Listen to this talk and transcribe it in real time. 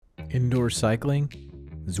Indoor cycling,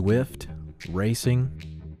 Zwift, racing,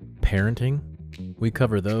 parenting. We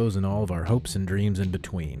cover those and all of our hopes and dreams in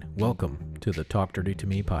between. Welcome to the Talk Dirty to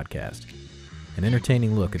Me podcast, an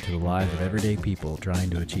entertaining look into the lives of everyday people trying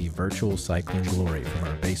to achieve virtual cycling glory from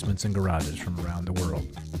our basements and garages from around the world.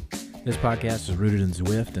 This podcast is rooted in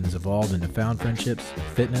Zwift and has evolved into found friendships,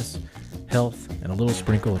 fitness, health, and a little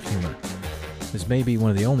sprinkle of humor. This may be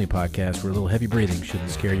one of the only podcasts where a little heavy breathing shouldn't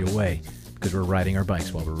scare you away, because we're riding our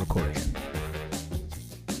bikes while we're recording it.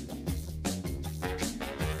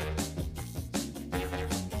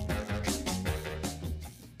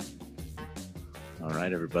 All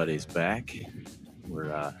right, everybody's back.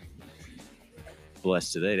 We're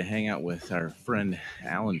blessed today to hang out with our friend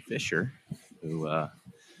Alan Fisher, who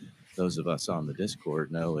those of us on the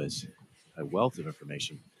Discord know is a wealth of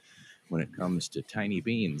information when it comes to tiny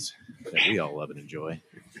beans that we all love and enjoy.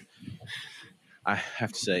 I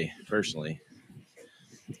have to say, personally,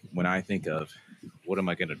 when I think of what am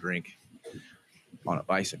I going to drink on a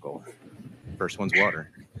bicycle, first one's water,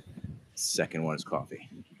 second one is coffee,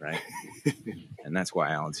 right? And that's why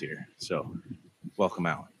Alan's here. So, welcome,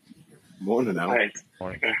 Alan. Morning, Alan. Right.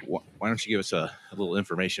 Morning. Why don't you give us a little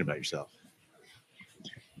information about yourself?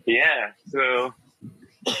 Yeah. So,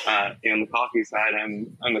 on the coffee side,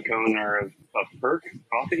 I'm the co-owner of Perk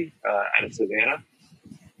Coffee out of Savannah.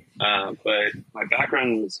 But my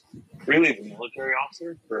background was really the military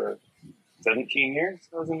officer for 17 years.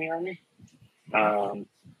 I was in the Army.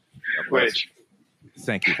 Which,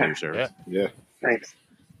 thank you for your service. Yeah. thanks.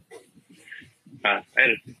 I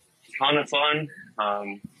had a ton of fun.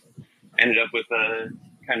 Ended up with a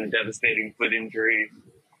kind of devastating foot injury.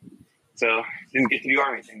 So didn't get to do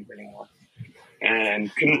Army things anymore.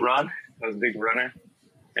 And couldn't run. I was a big runner.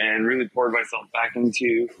 And really poured myself back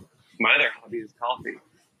into my other hobby is coffee.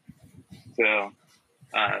 So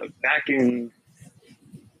back in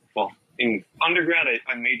undergrad,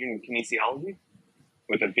 I majored in kinesiology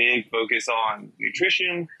with a big focus on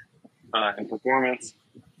nutrition and performance.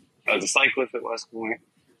 I was a cyclist at West Point,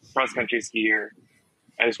 cross-country skier.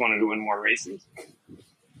 I just wanted to win more races.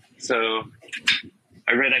 So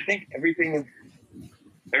I read, I think, everything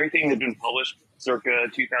had been published circa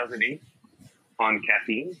 2008 on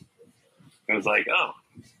caffeine. I was like, oh,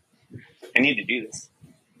 I need to do this.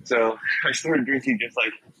 So I started drinking just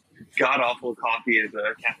like god-awful coffee as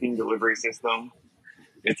a caffeine delivery system.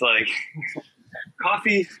 It's like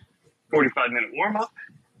coffee, 45-minute warm-up,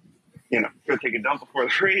 go take a dump before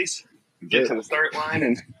the race, get to the start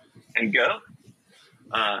line and go.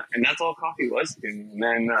 And that's all coffee was to me. And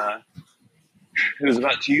then it was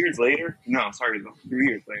about 3 years later,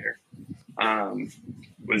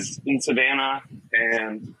 was in Savannah,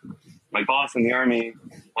 and my boss in the Army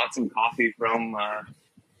bought some coffee from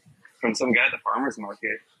some guy at the farmer's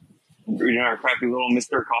market. Our crappy little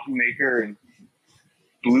Mr. Coffee Maker, and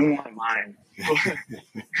blew my mind.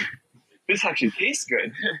 This actually tastes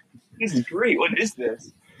good. This is great. What is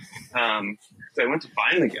this? So I went to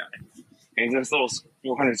find the guy. And he's in this little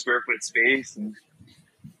 400 square foot space, and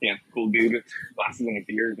cool dude with glasses and a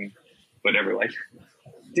beard and whatever. Like,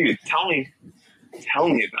 dude, tell me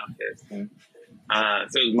about this. And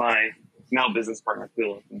so it was my now business partner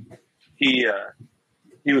Philip, and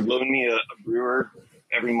he would loan me a brewer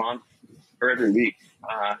every month or every week.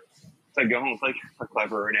 So I'd go home with like a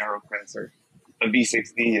Clever or an AeroPress or a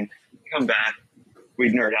V60 and come back.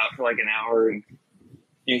 We'd nerd out for like an hour, and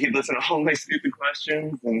he'd listen to all my stupid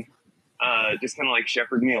questions and just kind of like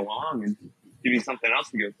shepherd me along and give me something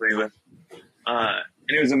else to go play with. And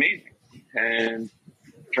it was amazing. And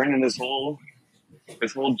turned in this whole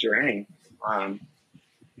journey. That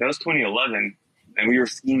was 2011, and we were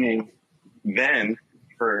scheming then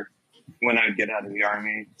for when I'd get out of the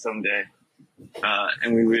Army someday.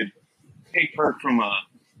 And we would take Perk from a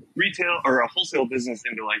retail or a wholesale business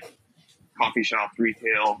into like coffee shop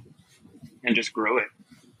retail and just grow it.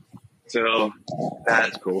 So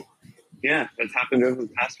That's cool. Yeah, that's happened over the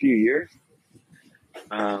past few years.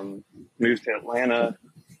 Moved to Atlanta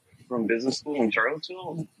from business school in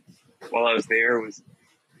Charlottesville. While I was there, was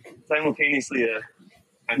simultaneously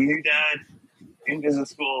a new dad in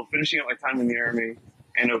business school, finishing up my time in the Army,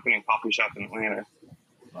 and opening a coffee shop in Atlanta.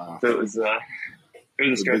 Wow. So it was a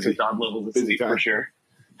stretch of God levels of sleep for sure.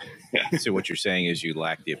 Yeah. So what you're saying is you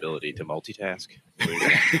lack the ability to multitask? I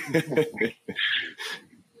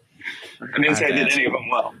didn't say I did any of them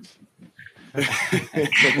well.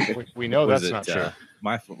 We know that's not true.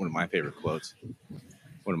 One of my favorite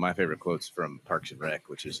quotes from Parks and Rec,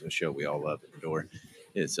 which is a show we all love and adore,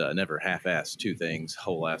 is never half-ass two things,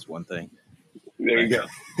 whole-ass one thing. There you go.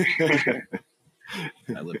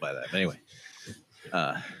 I live by that. But anyway,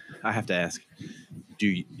 I have to ask,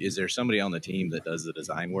 is there somebody on the team that does the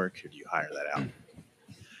design work, or do you hire that out?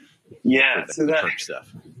 Yeah, For so the perk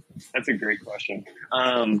stuff. that's a great question.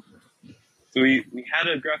 So we had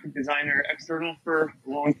a graphic designer external for a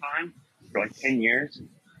long time, for like 10 years.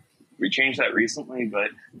 We changed that recently, but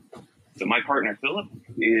so my partner Philip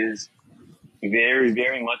is very,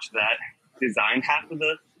 very much that design half of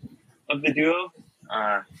the duo.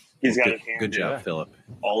 He's got his hand Good job, in Philip.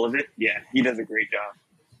 all of it. Yeah, he does a great job.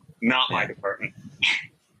 Not my Yeah. department.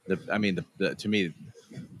 To me,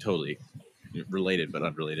 totally related but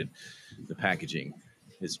unrelated. The packaging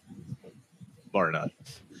is bar none.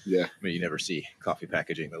 Yeah. I mean, you never see coffee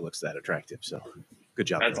packaging that looks that attractive. So, good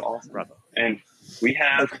job. That's Philip. awesome. Bravo. And we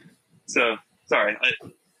have, so sorry,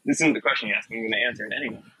 this isn't the question you asked me. I'm going to answer it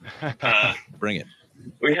anyway. Bring it.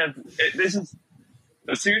 We have, this is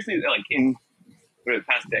seriously like in for the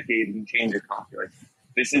past decade and change of coffee. Like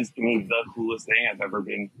this is to me the coolest thing I've ever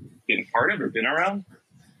been part of or been around.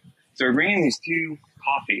 So we're bringing these two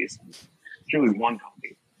coffees. It's really one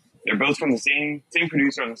coffee. They're both from the same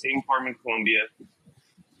producer on the same farm in Colombia.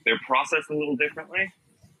 They're processed a little differently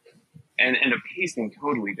and end up tasting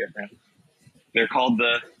totally different. They're called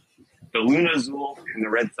the Luna Azul and the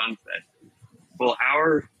Red Sunset. Well,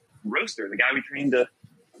 our roaster, the guy we trained to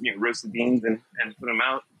roast the beans and put them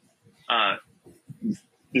out,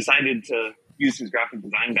 decided to use his graphic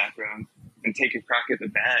design background and take a crack at the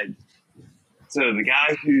bag. So the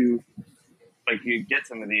guy who you get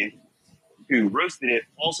some of these, who roasted it,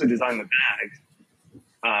 also designed the bags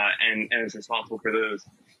and is responsible for those.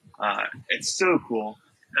 It's so cool.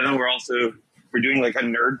 And then we're doing like a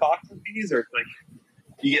nerd box of these, or like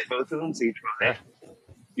you get both of them, so you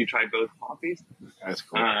try both coffees. That's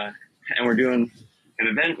cool. And we're doing an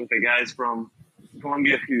event with the guys from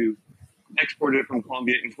Colombia who exported from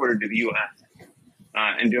Colombia, imported to the U.S.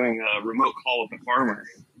 And doing a remote call with the farmer.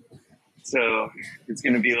 So it's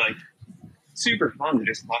going to be like super fun to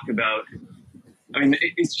just talk about. I mean,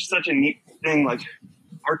 it's just such a neat thing. Like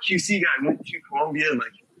our QC guy went to Colombia and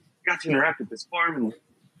like got to interact with this farm,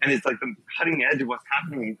 and it's like the cutting edge of what's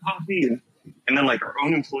happening in coffee, and then like our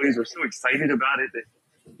own employees were so excited about it that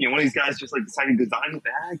one of these guys just like decided to design the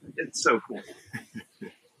bag. It's so cool.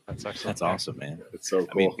 That's excellent. That's awesome, man. It's so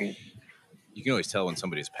cool. I mean, you can always tell when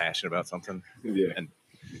somebody's passionate about something. Yeah. And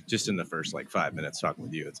just in the first like 5 minutes talking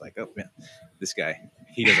with you, it's like, oh man, this guy,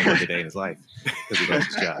 he doesn't work a day in his life because he loves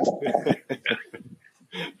his job.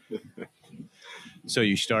 So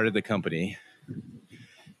you started the company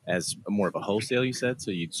as more of a wholesale, you said?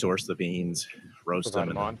 So you'd source the beans, roast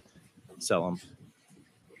them, and sell them.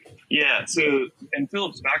 Yeah. So, in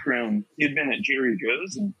Philip's background, he had been at Jerry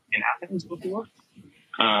Joe's in Athens before,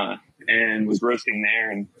 and was roasting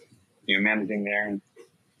there and managing there, and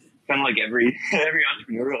kind of like every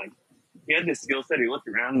entrepreneur, like he had this skill set. He looked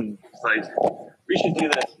around and was like, we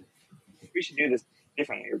should do this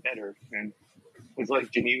differently or better. And it was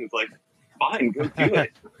like Janine was like, fine, go do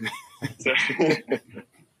it.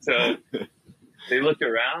 So they looked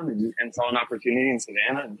around and saw an opportunity in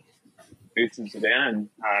Savannah and moved to Savannah in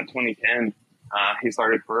 2010. He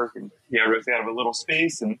started Perk, and roasted out of a little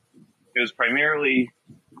space, and it was primarily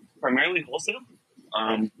wholesale,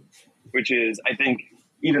 which is, I think,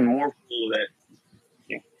 even more cool that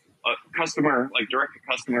a customer, like direct to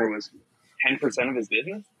customer, was 10% of his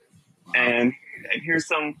business. And here's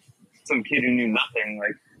some kid who knew nothing,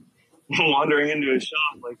 like wandering into his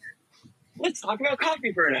shop, like, let's talk about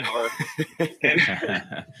coffee for an hour.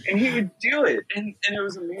 and he would do it. And it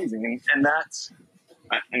was amazing. And that's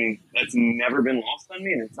never been lost on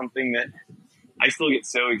me. And it's something that I still get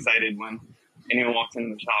so excited when anyone walks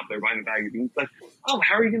into the shop, they're buying a bag of beans. Like, oh,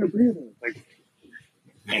 how are you going to brew them? Like,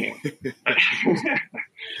 anyway.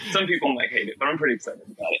 Some people might hate it, but I'm pretty excited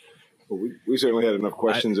about it. Well, we certainly had enough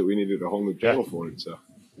questions that we needed a whole new channel for it. So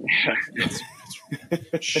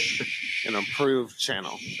An improved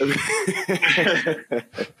channel.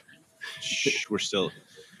 We're still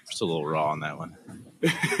a little raw on that one.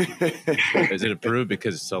 Is it approved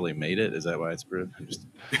because Sully made it? Is that why it's approved?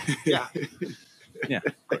 Yeah. Yeah,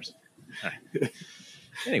 of course. All right.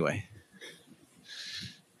 Anyway,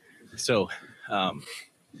 so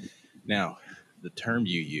now the term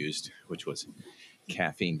you used, which was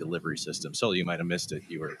caffeine delivery system. Sully, you might have missed it.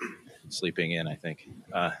 You were sleeping in, I think.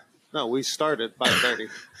 No, we start at 5:30.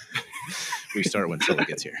 We start when Sully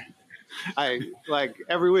gets here.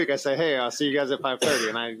 Every week I say, hey, I'll see you guys at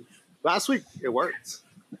 5:30. And last week it worked.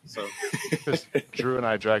 So Drew and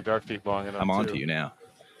I dragged our feet long enough. I'm on to you now.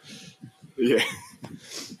 yeah,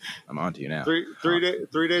 I'm on to you now.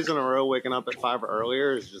 3 days in a row waking up at 5 or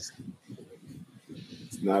earlier is just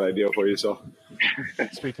it's not ideal for you, so.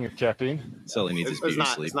 Speaking of caffeine, Sully needs his beauty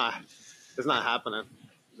sleep. It's It's not happening.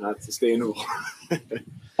 Not sustainable.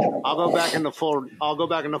 I'll go back into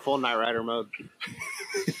full Night Rider mode.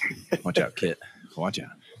 Watch out, Kit. Watch out.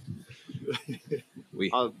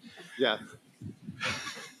 Yeah.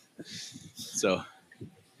 So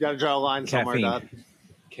You got to draw a line somewhere, Dad.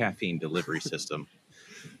 caffeine delivery system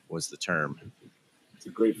was the term. It's a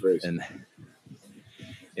great phrase. And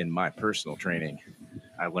in my personal training,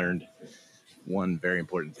 I learned one very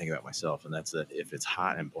important thing about myself, and that's that if it's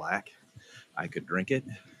hot and black, I could drink it.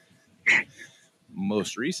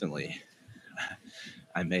 Most recently,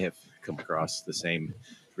 I may have come across the same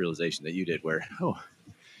realization that you did, where,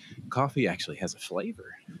 coffee actually has a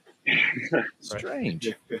flavor.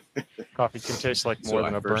 Strange. Coffee can taste like more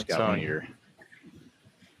than I a first burnt got one of tongue. your,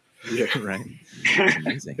 Yeah. right? It's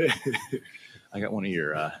amazing. I got one of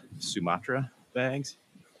your Sumatra bags,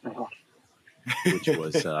 which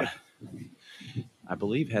was, I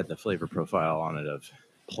believe, had the flavor profile on it of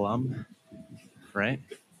plum, right?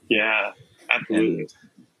 Yeah, absolutely. And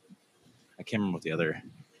I can't remember what the other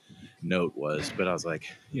note was, but I was like,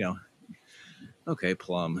 okay,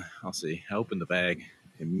 plum, I'll see. I opened the bag.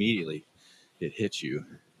 Immediately, it hits you.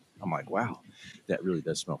 I'm like, wow, that really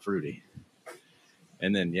does smell fruity.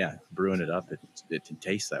 And then, brewing it up, it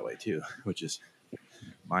tastes that way too, which is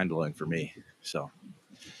mind-blowing for me. So I'm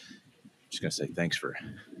just going to say thanks for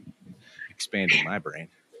expanding my brain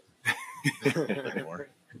a little bit more.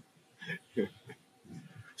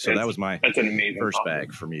 So that was that's an amazing first coffee.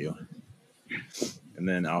 bag from you. And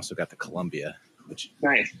then I also got the Columbia, which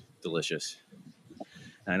Nice. is delicious.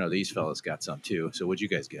 And I know these fellas got some too. So what'd you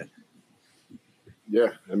guys get? Yeah,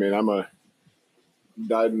 I mean, I'm a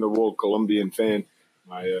dyed-in-the-wool Colombian fan.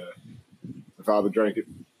 My father drank it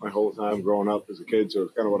my whole time growing up as a kid, so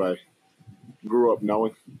it's kind of what I grew up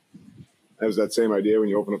knowing. It was that same idea when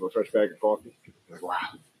you open up a fresh bag of coffee. You're like,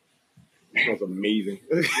 wow, it smells amazing.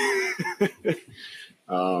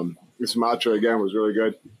 The Sumatra, again, was really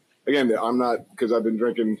good. Again, I'm not, because I've been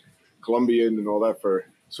drinking Colombian and all that for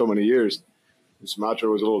so many years. The Sumatra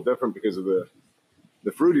was a little different because of the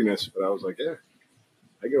fruitiness, but I was like, yeah,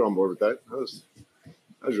 I get on board with that. That was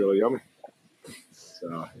really yummy.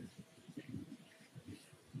 So,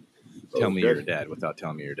 Tell me your dad without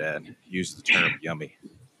telling me your dad. Use the term yummy.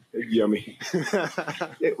 Yummy.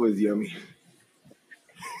 It was yummy.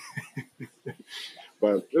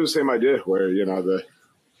 But it was the same idea where, the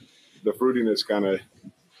fruitiness kind of,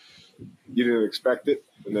 you didn't expect it.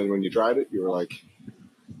 And then when you tried it, you were like,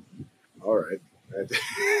 all right.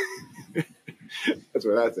 That's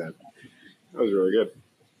where that's at. That was really good.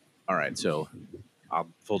 All right. So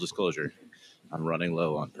full disclosure, I'm running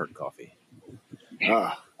low on perk coffee.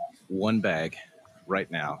 One bag right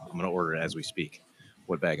now. I'm going to order it as we speak.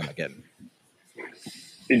 What bag am I getting?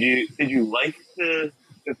 Did you like the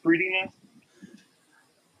fruitiness?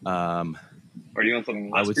 Or do you want something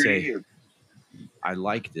less I would fruity? say I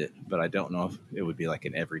liked it, but I don't know if it would be like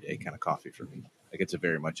an everyday kind of coffee for me. Like it's a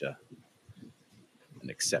very much an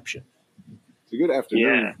exception. It's a good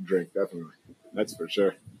afternoon drink, definitely. That's for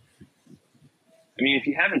sure. I mean, if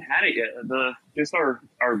you haven't had it yet, just our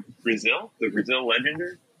Brazil, the Brazil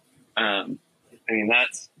Legendary. I mean,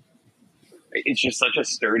 it's just such a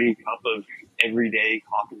sturdy cup of everyday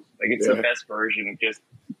coffee. Like it's the best version of just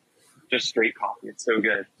straight coffee. It's so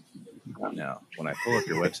good. Now, when I pull up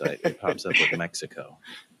your website, it pops up with Mexico.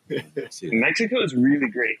 See that? Mexico is really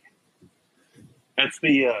great. That's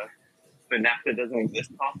the NAFTA doesn't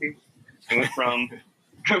exist coffee. It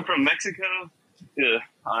went from Mexico to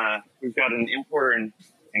we've got an importer in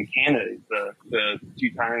Canada, the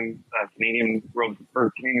two-time Canadian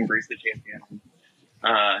barista champion.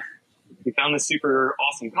 We found this super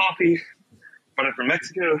awesome coffee, brought it from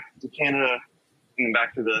Mexico to Canada, and then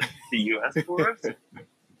back to the U.S. for us.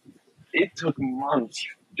 It took months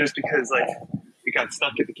just because it got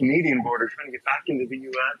stuck at the Canadian border trying to get back into the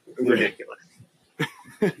U.S. It's ridiculous.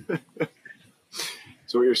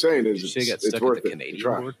 So what you're saying is Did you say it got stuck worth at the it. Canadian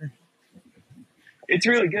Try. border? It's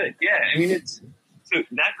really good. Yeah, I mean so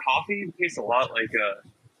that coffee tastes a lot like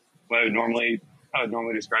what I would normally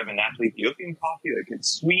describe a natural Ethiopian coffee. Like it's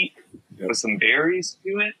sweet with some berries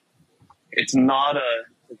to it. It's not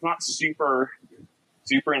super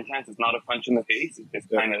intense. It's not a punch in the face. It's just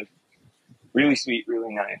kind of really sweet,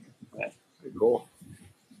 really nice. Yeah. Pretty cool.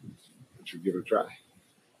 I should give it a try.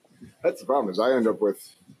 That's the problem is I end up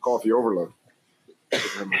with coffee overload.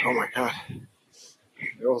 I'm like, oh my God.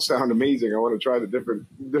 They all sound amazing. I want to try the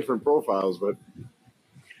different profiles, but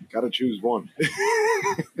got to choose one.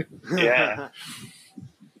 Yeah.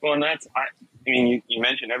 Well, and I mean, you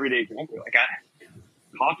mentioned everyday drinker.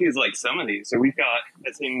 Coffee is like some of these. So we've got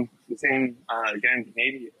the same guy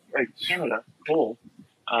in Canada, Cole.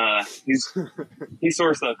 He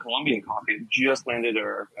sourced a Colombian coffee. It just landed at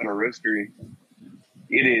our roastery.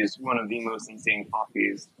 It is one of the most insane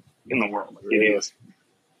coffees in the world. Like, it is.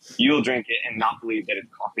 You'll drink it and not believe that it's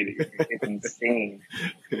coffee that you're drinking. It's insane.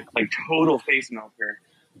 Like, total face melter.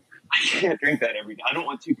 I can't drink that every day. I don't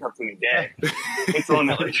want 2 cups in a day. It's the one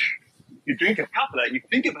that, like, you drink a cup of that, you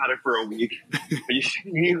think about it for a week, but you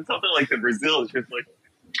need something like the Brazil. It's just like,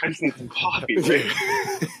 I just need some coffee.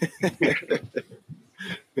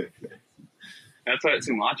 That's why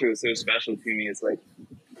Sumatra was so special to me. It's like,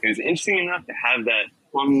 it was interesting enough to have that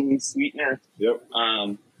plum sweetness. Yep.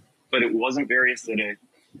 But it wasn't very acidic.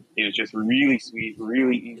 It was just really sweet,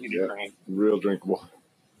 really easy to drink. Real drinkable.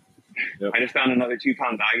 Yep. I just found another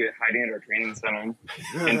 2-pound bag hiding at our training center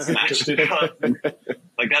and snatched it up.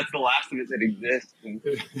 Like, that's the last of it that exists. And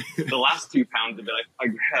the last 2 pounds of it I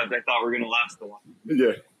grabbed, I thought were going to last a while.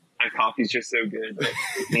 Yeah. That coffee's just so good.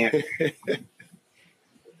 Yeah.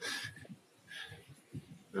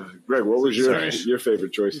 Greg, what was your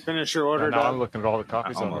favorite choice? You finish your order, Now Doug? I'm looking at all the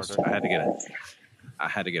copies on Almost. order. I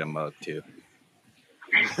had to get a mug too.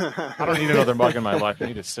 I don't need another mug in my life. I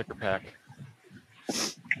need a sticker pack.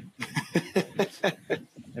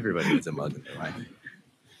 Everybody needs a mug in their life.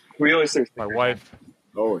 We always search My wife,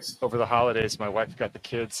 Always. over the holidays, my wife got the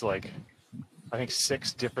kids like, I think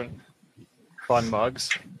 6 different fun mugs.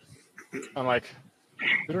 I'm like,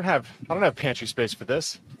 I don't have pantry space for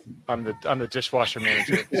this. I'm the dishwasher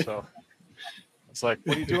manager, so it's like,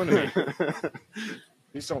 what are you doing to me?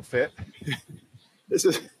 These don't fit. This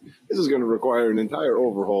is going to require an entire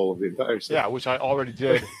overhaul of the entire set. Yeah, which I already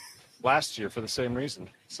did last year for the same reason.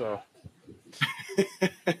 So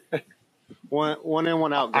One in,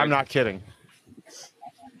 one out. Greg. I'm not kidding.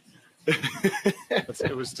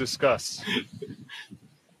 It was discussed.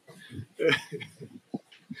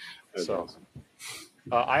 So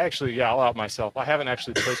I'll out myself. I haven't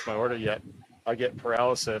actually placed my order yet. I get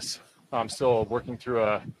paralysis. I'm still working through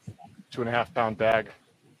a 2.5-pound bag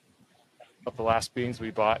of the last beans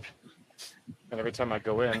we bought. And every time I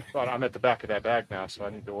go in, well, I'm at the back of that bag now, so I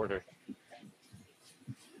need to order.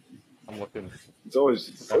 I'm looking. It's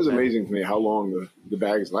always amazing to me how long the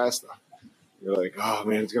bags last, though. You're like, oh,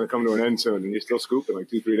 man, it's going to come to an end soon. And you're still scooping like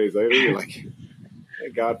 2-3 days later. You're like,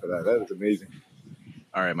 thank God for that. That is amazing.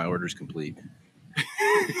 All right, my order's complete.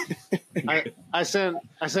 I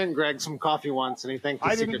sent Greg some coffee once, and he thanked the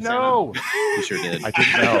I Secret didn't know. You sure did. I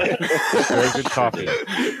didn't know. Very good coffee.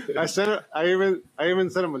 Santa. I sent it. I even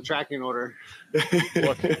sent him a tracking order.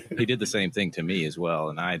 Look, He did the same thing to me as well,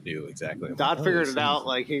 and I do exactly. I'm Dodd like, figured this it out. is-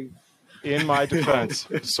 Like he. in my defense,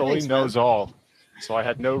 Sully Thanks, man. knows all. So I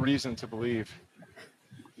had no reason to believe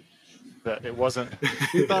that it wasn't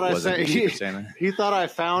He thought I Wasn't sent. the Secret Santa? He thought I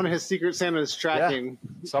found his Secret Santa's tracking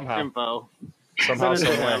somehow. info. Somehow, Sent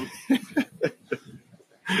it to some way.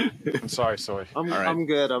 him. I'm sorry, Sully. All right. I'm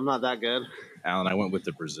good. I'm not that good. Alan, I went with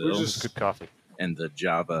the Brazil It's good coffee. and the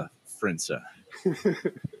Java Frinsa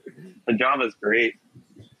The Java's great.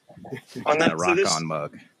 On and that, a so rock this, on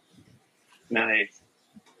mug. nice.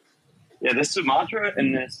 Yeah, this Sumatra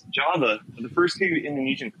and this Java are the first 2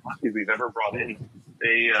 Indonesian coffees we've ever brought in.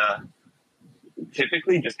 They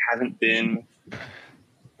typically just haven't been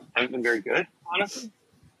very good, honestly.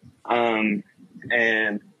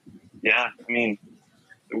 And yeah, I mean,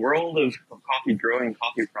 the world of coffee growing,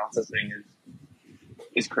 coffee processing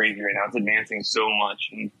is crazy right now. It's advancing so much,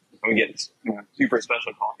 and we get super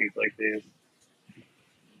special coffees like these.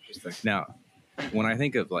 Interesting. Now, when I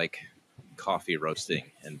think of like coffee roasting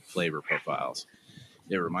and flavor profiles,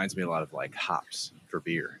 it reminds me a lot of like hops for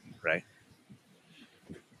beer, right?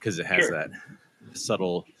 Because it has Sure. that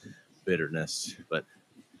subtle bitterness,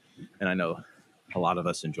 and I know a lot of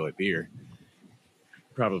us enjoy beer.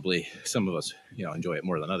 Probably some of us, enjoy it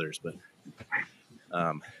more than others, but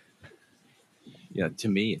to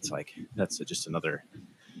me, it's like that's just another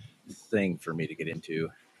thing for me to get into.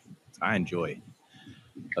 I enjoy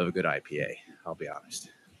a good IPA, I'll be honest,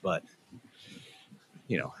 but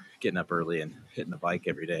getting up early and hitting the bike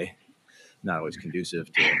every day, not always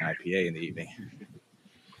conducive to an IPA in the evening,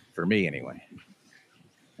 for me anyway.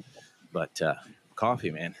 But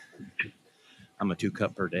coffee, man, I'm a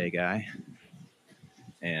 2-cup per day guy,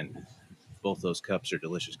 and both those cups are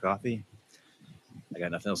delicious coffee. I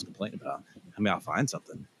got nothing else to complain about. I mean, I'll find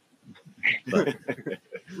something, but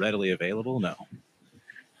readily available, no.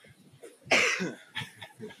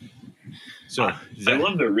 So I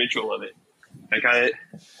love the ritual of it. Like I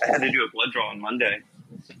had to do a blood draw on Monday,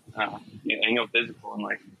 annual physical, and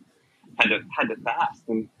like had to fast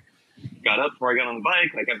and got up before I got on the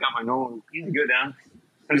bike. Like I've got my normal routine to go down.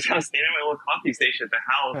 I'm just kind of standing at my little coffee station at the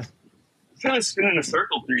house, kind of spin in a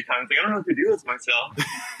circle 3 times. Like, I don't know what to do with myself.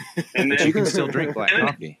 And But then you can still drink black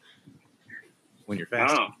coffee when you're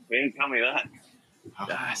fasting. Oh, they didn't tell me that.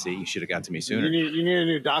 See, you should have got to me You sooner. need a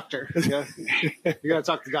new doctor. Yeah. You got to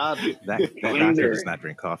talk to God. That doctor does not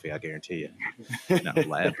drink coffee, I guarantee you. No,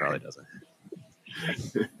 Lad probably doesn't.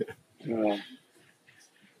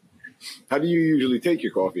 How do you usually take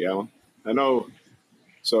your coffee, Alan? I know.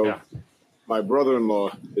 So, Yeah. my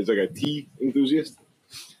brother-in-law is like a tea enthusiast,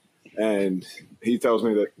 and he tells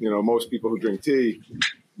me that most people who drink tea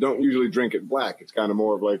don't usually drink it black. It's kind of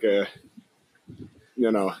more of like a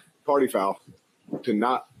party foul to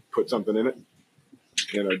not put something in it.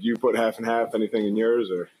 Do you put half and half anything in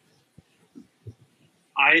yours, or?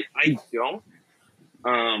 I don't.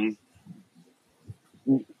 I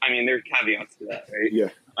mean, there's caveats to that, right? Yeah.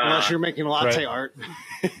 Unless you're making latte Right. art.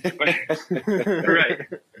 Right.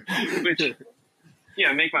 Which,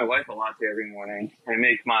 I make my wife a latte every morning. I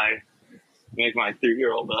make my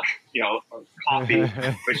 3-year-old, a coffee,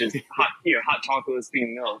 which is hot chocolate with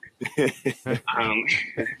steamed milk.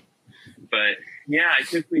 But yeah, I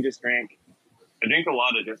typically just drink a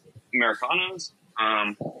lot of just Americanos,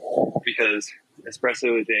 because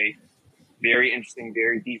espresso is a very interesting,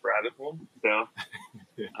 very deep rabbit hole. So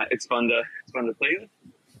it's fun to play with,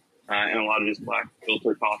 and a lot of just black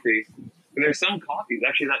filter coffee. But there's some coffees.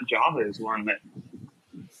 Actually, that Java is one that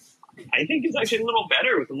I think is actually a little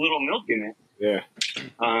better with a little milk in it. Yeah.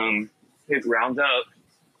 It rounds out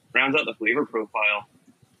the flavor profile.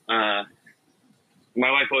 My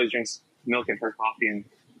wife always drinks milk in her coffee, and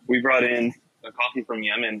we brought in a coffee from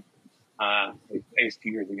Yemen, I guess 2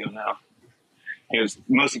 years ago now. It was the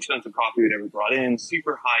most expensive coffee we'd ever brought in,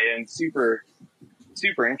 super high end, super,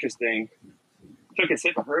 super interesting. Took a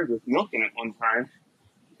sip of hers with milk in it one time,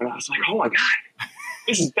 and I was like, oh my God,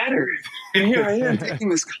 this is better. And here I am taking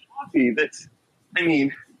this coffee that's,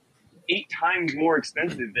 8 times more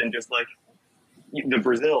expensive than just like the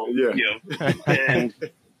Brazil, Yeah. and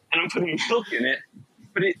I'm putting milk in it,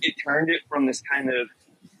 but it turned it from this kind of,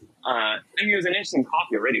 it was an interesting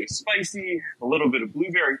coffee already. It was spicy, a little bit of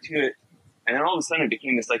blueberry to it, and then all of a sudden it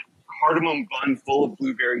became this like cardamom bun full of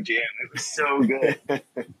blueberry jam. It was so good.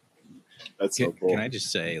 That's so cool. Can I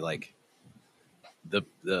just say, like, the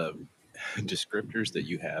descriptors that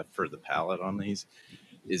you have for the palate on these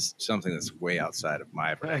is something that's way outside of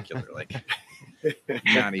my vernacular. Like,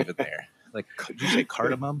 not even there. Like, did you say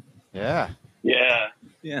cardamom? Yeah. Yeah.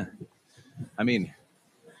 Yeah. I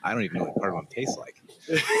don't even know what cardamom tastes like.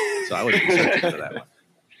 So I wasn't searching for that one.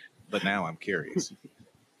 But now I'm curious.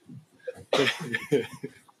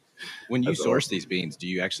 When you That's source awesome. these beans, do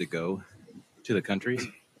you actually go to the countries?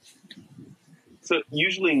 So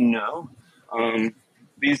usually no.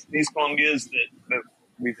 These Columbias that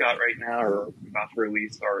we've got right now or about to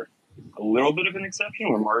release are a little bit of an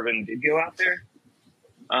exception where Marvin did go out there.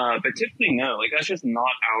 But typically no. Like that's really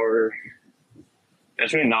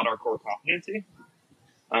not our core competency.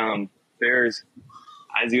 There's,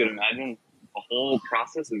 as you would imagine, a whole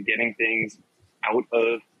process of getting things out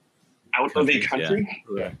of a Countries, country.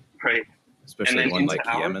 Yeah. Right. Especially And then one into like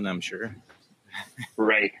ours? Yemen, I'm sure.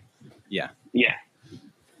 Right. Yeah. Yeah.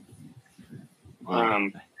 Wow.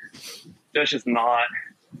 That's just not,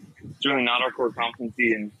 it's really not our core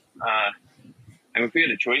competency. And if we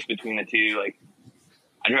had a choice between the two, like,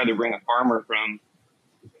 I'd rather bring a farmer from,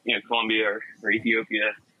 Colombia or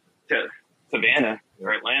Ethiopia to Savannah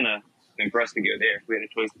or Atlanta than for us to go there if we had a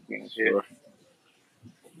choice between the two. Sure.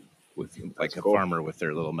 With like That's a cool. farmer with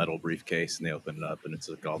their little metal briefcase, and they open it up, and it's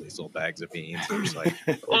like all these little bags of beans. And it's like,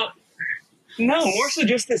 Well, no, more so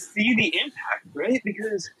just to see the impact, right?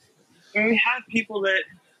 Because we have people that,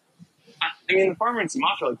 the farmer in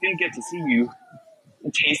Sumatra didn't get to see you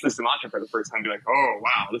taste the Sumatra for the first time and be like, oh,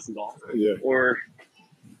 wow, this is awesome. Yeah. Or,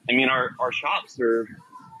 our shops are,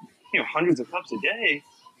 hundreds of cups a day,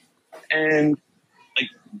 and like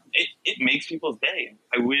it makes people's day.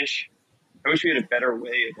 I wish we had a better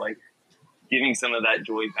way of like giving some of that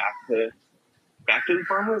joy back to the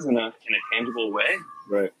farmers in a tangible way,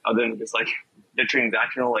 Right. other than just like the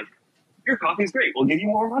transactional, like, your coffee's great, we'll give you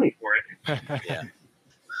more money for it, yeah.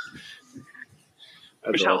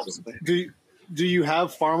 That's which helps. awesome. Do you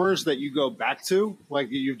have farmers that you go back to, like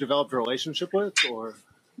you've developed a relationship with, or?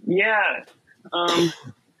 Yeah.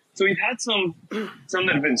 So we've had some that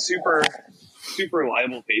have been super, super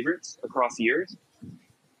reliable favorites across years.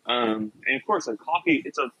 And of course, like coffee,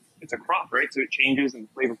 it's a crop, right? So it changes and the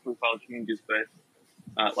flavor profile changes. But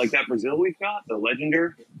like that Brazil we've got, the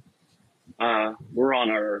Legender, we're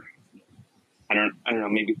on our, I don't know,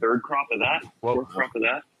 maybe third crop of that, Whoa. fourth crop of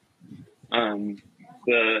that.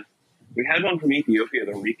 We had one from Ethiopia,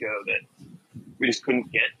 the Rico, that we just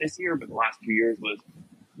couldn't get this year, but the last 2 years was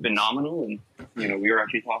phenomenal. And, we were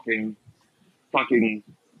actually talking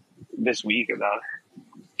this week about,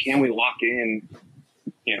 can we lock in,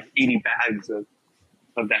 80 bags of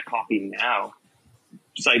that coffee now,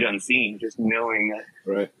 sight unseen, just knowing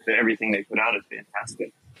that everything they put out is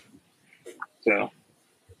fantastic. So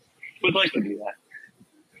would like to do that.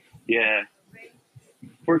 Yeah.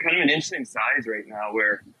 We're kind of an interesting size right now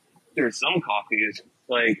where there's some coffees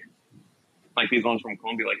like these ones from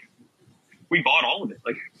Colombia, like we bought all of it.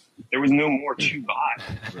 Like there was no more to buy.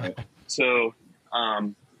 Right. So,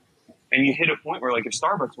 and you hit a point where like if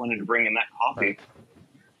Starbucks wanted to bring in that coffee,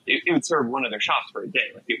 it would serve one of their shops for a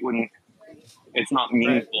day. Like it's not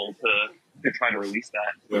meaningful to try to release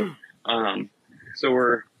that. Yeah. So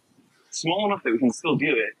we're small enough that we can still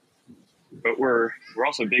do it, but we're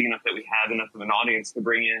also big enough that we have enough of an audience to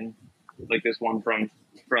bring in like this one from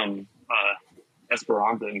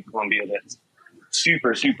Esperanza in Colombia that's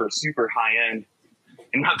super, super, super high end,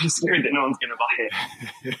 and not be scared that no one's going to buy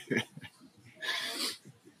it.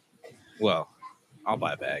 Well, I'll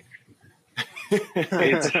buy a bag.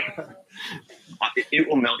 It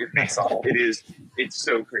will melt your face off. It's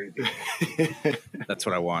so crazy. That's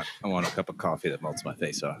what I want. I want a cup of coffee that melts my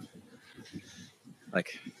face off.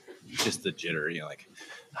 Like, just the jitter, like.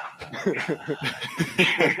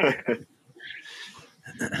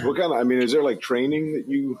 What kind of, is there like training that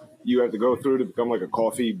you have to go through to become like a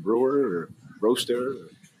coffee brewer or roaster?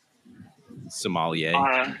 Sommelier.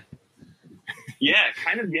 Yeah,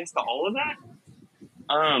 kind of yes to all of that.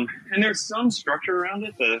 And there's some structure around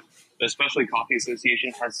it. The Specialty Coffee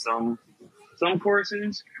Association has some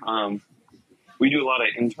courses. We do a lot of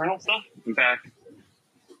internal stuff. In fact,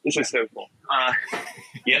 this is so cool.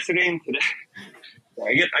 Yesterday and today,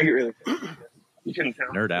 I get really cool. You couldn't tell.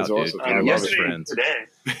 Nerd out, That's dude. awesome. Yesterday and today,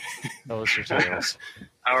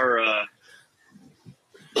 our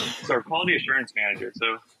quality assurance manager.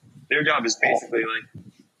 So their job is basically like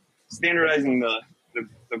standardizing the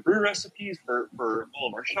brew recipes for all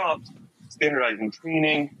of our shops, standardizing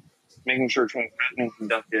training, making sure training's happening,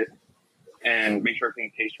 conduct it, and make sure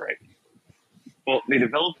everything tastes right. Well, they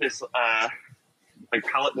developed this like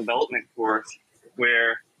palate development course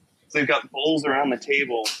where they've got bowls around the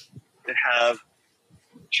table that have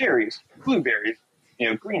cherries, blueberries,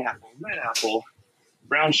 green apple, red apple,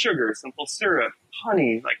 brown sugar, simple syrup,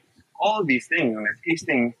 honey, like all of these things, and they're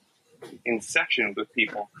tasting in sections with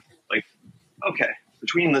people. Like, okay,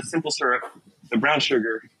 between the simple syrup, the brown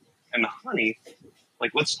sugar, and the honey,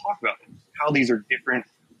 like let's talk about how these are different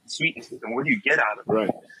sweetnesses and what do you get out of them.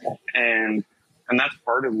 Right. And that's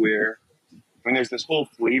part of where there's this whole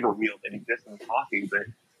flavor wheel that exists in coffee,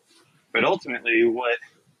 but ultimately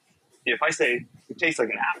if I say it tastes like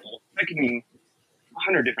an apple, that could mean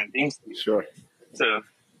 100 different things to you. Sure. So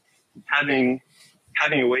having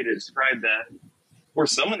a way to describe that, or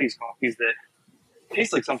some of these coffees that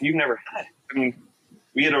taste like something you've never had.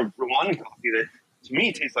 We had a Rwandan coffee that to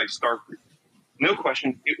me tastes like star fruit. No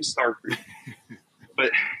question, it was star fruit.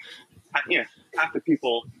 But half the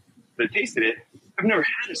people that tasted it have never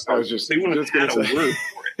had a star fruit. They wouldn't have had a word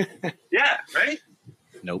for it. Yeah, right?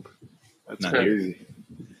 Nope. That's Not crazy.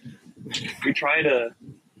 We try to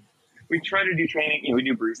do training. We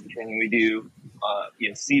do barista training. We do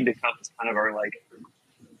seed to cup is kind of our like.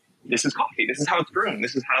 This is coffee. This is how it's grown.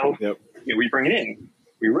 This is how we bring it in.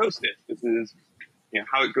 We roast it. This is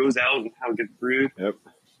how it goes out and how it gets brewed. Yep.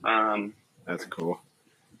 That's cool.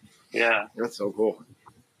 Yeah. That's so cool.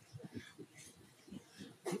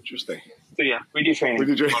 Interesting. So yeah, we do training. We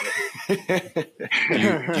do training.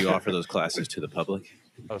 Do you offer those classes to the public,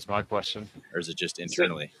 That was my question. or is it just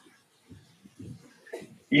internally?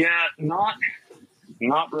 Yeah, not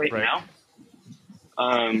right now.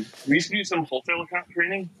 We used to do some wholesale account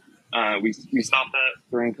training. We stopped that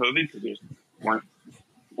during COVID because we just weren't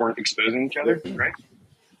exposing each other, right?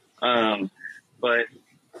 But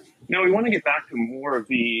no, we want to get back to more of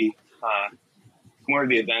the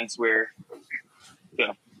events where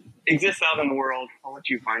exists out in the world. I'll let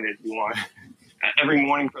you find it if you want. Every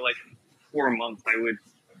morning for like 4 months, I would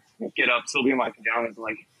get up, still be in my pajamas,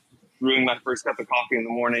 like brewing my first cup of coffee in the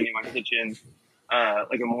morning in my kitchen,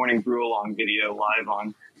 like a morning brew along video live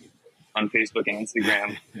on Facebook and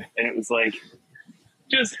Instagram, and it was like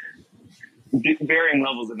just varying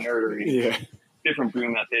levels of nerdery, different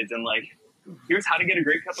brew methods, and like here's how to get a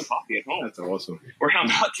great cup of coffee at home. That's awesome. Or how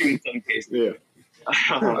not to in some cases. Yeah.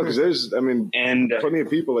 Because there's, plenty of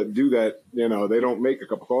people that do that. They don't make a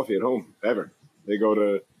cup of coffee at home ever. They go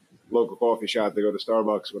to local coffee shop, they go to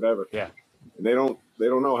Starbucks, whatever. Yeah. And they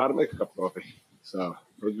don't know how to make a cup of coffee. So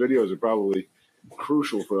those videos are probably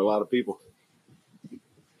crucial for a lot of people.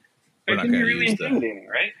 We're It not can be going to really use the intimidating,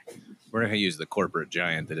 right? we're not going to use the corporate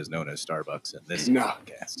giant that is known as Starbucks in this No.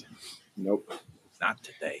 podcast. Nope. Not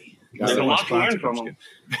today. Got There's it. a lot to learn Sponsored, from I'm them.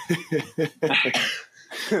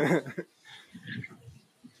 just kidding.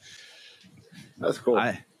 That's cool.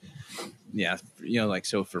 Yeah, like,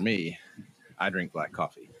 so for me, I drink black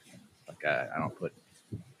coffee. Like, I don't put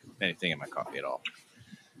anything in my coffee at all.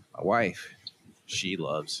 My wife, she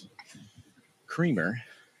loves creamer,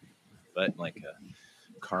 but like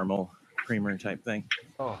a caramel creamer type thing.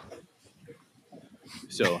 Oh,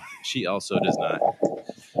 So she also does not.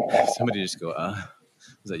 Somebody just go,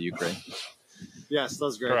 is that you, Craig? Yes,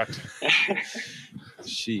 that's great. correct.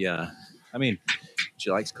 She, she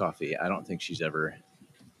likes coffee. I don't think she's ever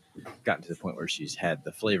gotten to the point where she's had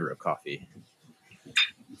the flavor of coffee.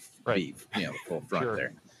 Right. Be, full front Sure.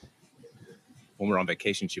 there. When we're on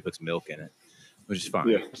vacation, she puts milk in it, which is fine.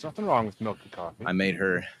 Yeah. There's nothing wrong with milk and coffee. I made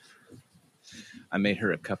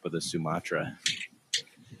her a cup of the Sumatra,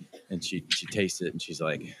 and she tasted it, and she's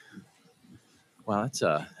like, "Wow,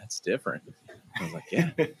 that's different." I was like, "Yeah,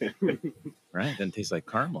 right. It doesn't taste like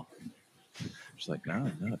caramel." She's like, "No,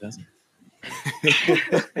 it doesn't."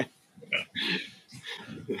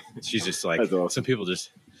 She's just like, That's awesome. some people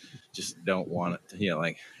just don't want it.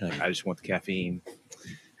 Like I just want the caffeine.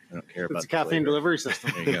 I don't care about It's a the caffeine flavor. delivery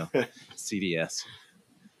system. There you go, CDS.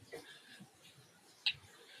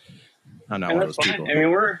 I'm not And one of that's those fine. people. I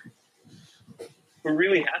mean, we're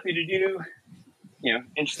really happy to do,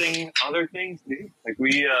 interesting other things too. Like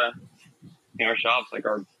we, in our shops, like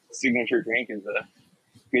our signature drink is a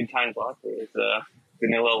Good Times latte. It's a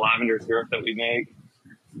vanilla lavender syrup that we make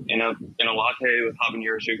in a latte with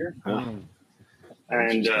habanero sugar. Mm.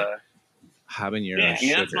 And Habanero yeah, I mean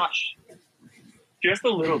sugar. that's not just a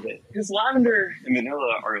little bit, because lavender and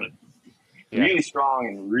vanilla are like Yeah. really strong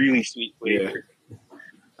and really sweet flavored,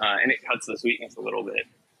 and it cuts the sweetness a little bit.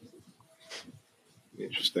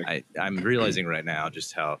 Interesting. I'm realizing right now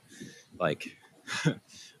just how like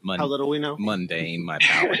How little we know. mundane my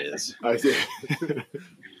palate is. I see.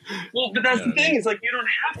 Well, but that's You know the what I thing. It's like you don't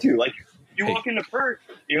have to. Like you Hey. walk into Perk,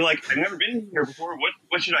 you're like, I've never been here before.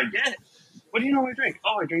 What should I get? What do you know I drink?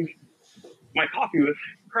 Oh, I drink my coffee with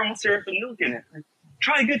caramel syrup and milk in it. Like,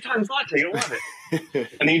 try a Good Times latte, you'll love it.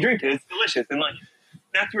 And then you drink it, it's delicious, and like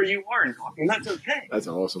that's where you are in coffee, and that's okay. That's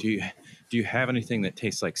awesome. Do you have anything that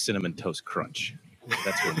tastes like Cinnamon Toast Crunch?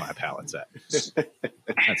 That's where my palate's at.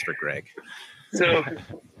 That's for Greg. So,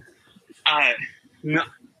 no,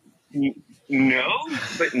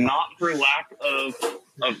 but not for lack of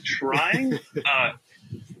trying.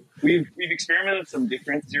 We've experimented with some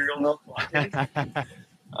different cereal milk lattes.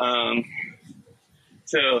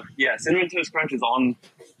 So yeah, Cinnamon Toast Crunch is on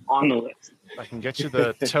the list. I can get you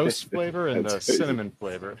the toast flavor and the That's crazy. cinnamon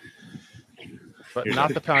flavor, but Here's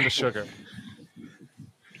not a- the pound of sugar.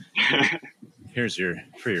 Here's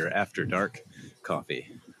for your after dark coffee: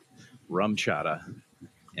 rum chata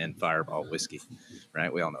and Fireball whiskey.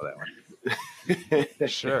 Right? We all know that one.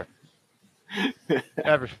 Sure.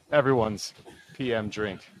 Everyone's PM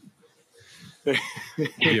drink. Have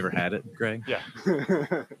you ever had it, Greg? Yeah,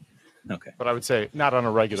 Okay. but I would say not on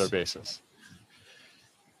a regular basis.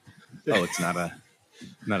 Oh, it's not a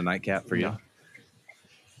nightcap for you.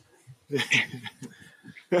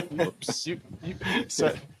 Whoops. You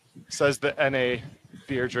says the NA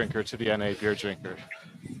beer drinker to the NA beer drinker.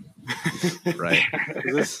 Right.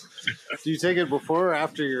 Do you take it before or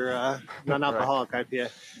after your non-alcoholic IPA?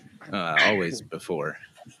 Always before.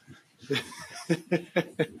 I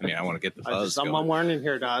mean, I want to get the buzz I'm going. learning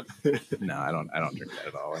here, Dodd. No, I don't drink that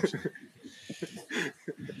at all. Actually.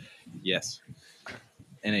 Yes.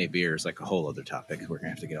 NA beer is like a whole other topic we're gonna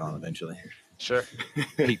have to get on eventually. Sure.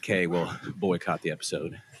 Pete K will boycott the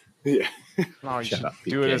episode. Yeah. No, you Shut should up,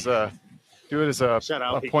 do it PK. as a Shout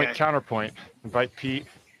out, point PK. counterpoint. Invite Pete,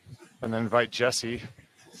 and then invite Jesse,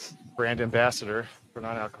 brand ambassador for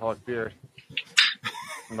non-alcoholic beer,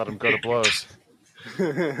 and let him go to blows.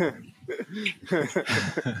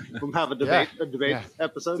 We'll have a debate Yeah.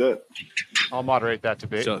 episode. That's it. I'll moderate that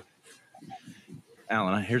debate. So,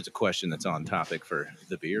 Alan, here's a question that's on topic for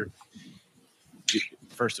the beer.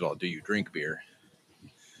 First of all, do you drink beer?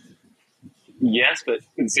 Yes, but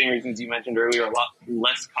for the same reasons you mentioned earlier, a lot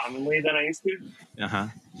less commonly than I used to. Uh-huh.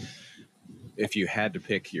 If you had to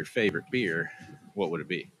pick your favorite beer, what would it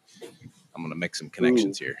be? I'm going to make some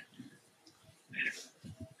connections here.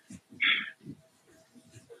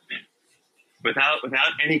 Without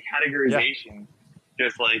any categorization,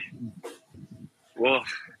 just like, whoa.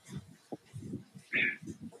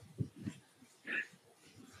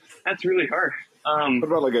 That's really hard. What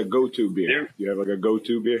about like a go-to beer? There- Do you have like a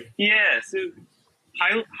go-to beer? Yeah, so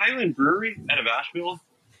Highland Brewery out of Asheville,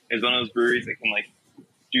 is one of those breweries that can like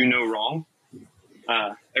do no wrong.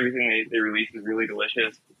 Everything they release is really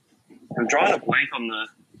delicious. I'm drawing a blank on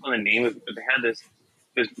the name of it, but they had this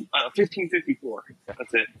 1554.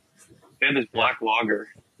 That's it. They had this black lager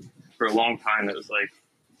for a long time that was like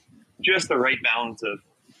just the right balance of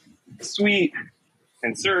sweet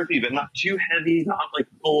and syrupy, but not too heavy, not like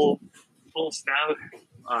full stout.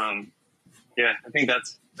 Yeah, I think that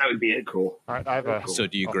would be it. Cool. All right, I have a. So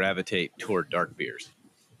do you gravitate toward dark beers?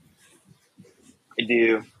 I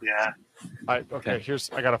do, yeah. Okay,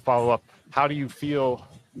 I got to follow up. How do you feel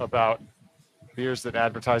about beers that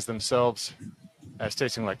advertise themselves as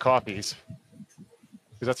tasting like coffees?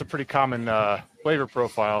 Because that's a pretty common flavor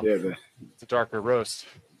profile. Yeah, It's a darker roast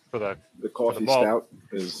for the coffee malt. stout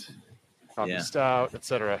is coffee Yeah. stout,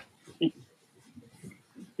 etc.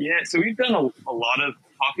 Yeah, so we've done a lot of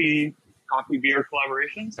coffee beer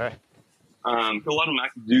collaborations. Okay. A lot of them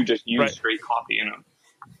actually do just use Right. straight coffee in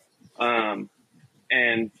them.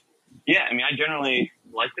 And yeah, I mean, I generally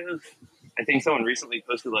like those. I think someone recently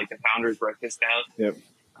posted like the Founder's Breakfast Stout, yep.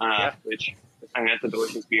 which I mean, that's a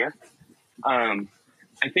delicious beer.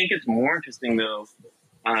 I think it's more interesting though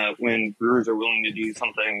when brewers are willing to do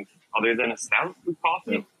something other than a stout with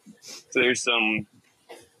coffee. Yep. So there's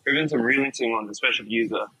been some really interesting ones, especially if you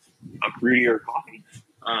use a fruitier coffee.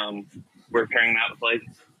 We're pairing that with like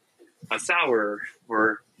a sour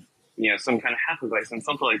or some kind of Hefeweizen,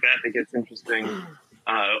 something like that gets interesting.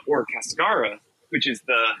 Or Cascara, which is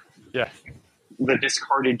the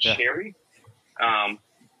discarded cherry.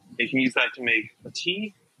 You can use that to make a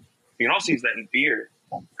tea. You can also use that in beer,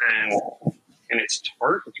 and it's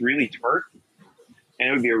tart. It's really tart, and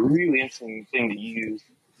it would be a really interesting thing to use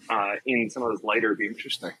in some of those lighter beers.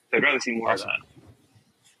 Interesting. So I'd rather see more of that.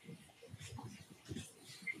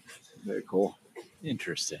 Very cool.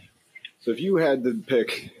 Interesting. So if you had to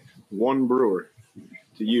pick one brewer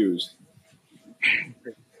to use,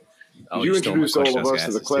 Oh, you stole my introduced all question. of I was us gonna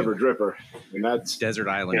to the ask Clever this too. Dripper, and that's Desert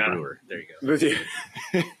Island Yeah. Brewer. There you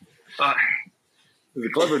go. the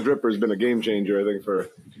Clever Dripper has been a game changer, I think, for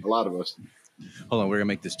a lot of us. Hold on, we're gonna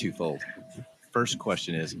make this twofold. First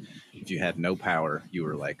question is, if you had no power, you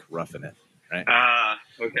were like roughing it, right?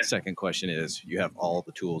 Okay. Second question is, you have all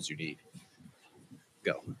the tools you need.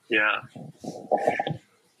 Go. Yeah.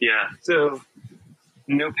 Yeah. So,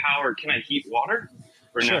 no power. Can I heat water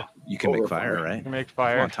or Sure. no? You can make Over fire, fire. right? You can make Come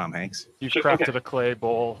fire. on, Tom Hanks. You've Sure, crafted okay. a clay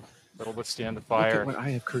bowl that'll withstand the Look fire. at what I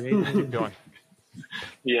have created. Keep going.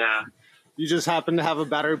 Yeah. You just happen to have a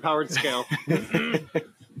battery-powered scale.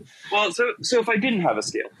 Well, so if I didn't have a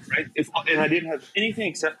scale, right? And I didn't have anything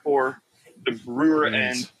except for the brewer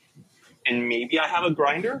Yes. and maybe I have a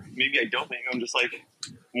grinder, maybe I don't. Maybe I'm just like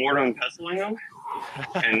mortar and pestling them,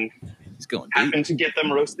 and It's going deep. happen to get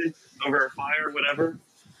them roasted over a fire or whatever.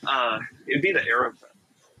 It'd be the AeroPress.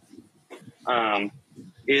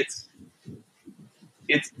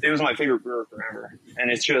 It was my favorite brewer forever, and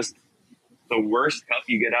it's just the worst cup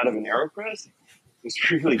you get out of an AeroPress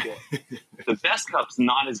is really good. The best cup's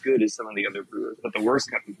not as good as some of the other brewers, but the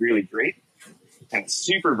worst cup is really great and it's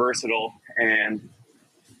super versatile. And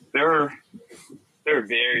there are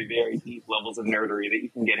very, very deep levels of nerdery that you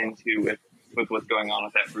can get into with what's going on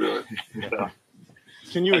with that brewer. So,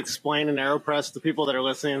 Can you explain an AeroPress to people that are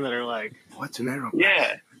listening that are like, What's an arrow?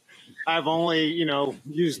 yeah. I've only,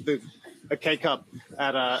 used a K cup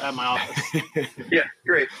at my office. Yeah,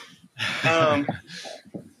 great.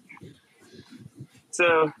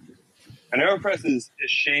 So an AeroPress is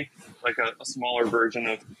shaped like a smaller version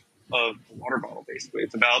of a water bottle, basically.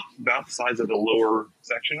 It's about the size of the lower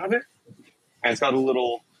section of it. And it's got a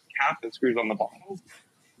little cap that screws on the bottom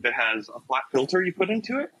that has a flat filter you put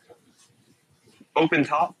into it. Open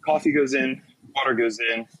top, coffee goes in, water goes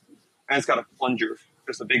in, and it's got a plunger,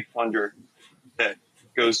 just a big plunger that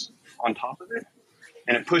goes on top of it.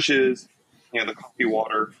 And it pushes, the coffee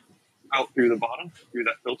water out through the bottom, through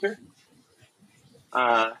that filter.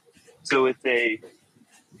 So it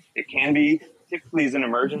can be typically is an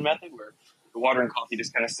immersion method where the water and coffee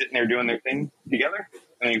just kind of sitting there doing their thing together,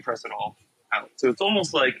 and then you press it all out. So it's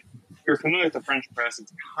almost like if you're familiar with the French press,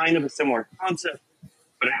 it's kind of a similar concept,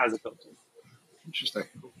 but it has a filter. Interesting.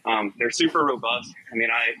 They're super robust. I mean,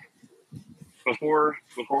 before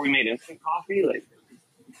we made instant coffee, like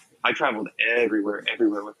I traveled everywhere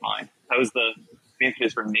with mine. That was the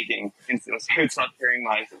impetus for making instant. So I would stop carrying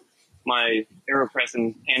my AeroPress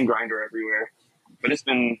and hand grinder everywhere. But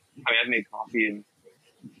I've made coffee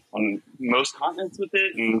on most continents with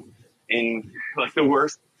it, and in like the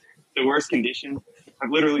worst condition. I've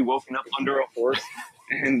literally woken up under a horse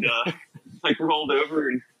and like rolled over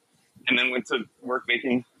and then went to work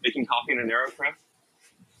making coffee in an AeroPress.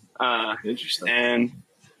 Interesting. And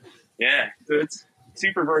Yeah, so it's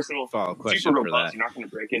super versatile, Follow question super for robust. that. You're not going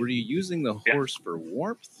to break it. Were you using the horse for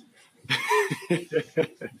warmth?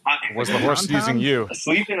 Was the horse using you?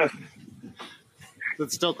 Asleep in a.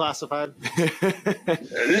 It's still classified.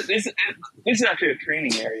 This is actually a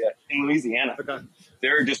training area in Louisiana. Okay.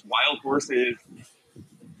 There are just wild horses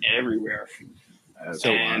everywhere. So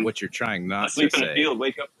And what you're trying not to Asleep in a say field,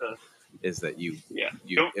 wake up to. is that Yeah.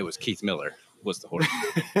 it was Keith Miller was the horse.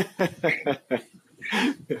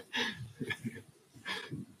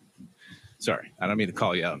 Sorry, I don't mean to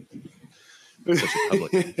call you out in such a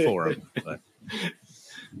public forum, but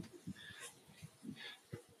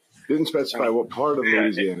Didn't specify what part of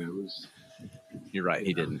Louisiana it was. you're right.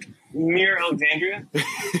 He didn't. Near Alexandria.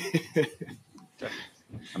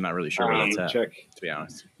 I'm not really sure where that's at, Check. to be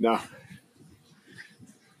honest. No.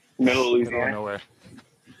 Middle of I don't Louisiana. know where.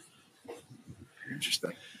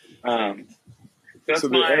 Interesting. That's So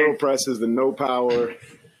the my. AeroPress is the no power,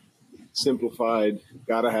 simplified,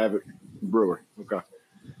 gotta have it brewer. Okay.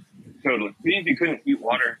 Totally. Even if you couldn't eat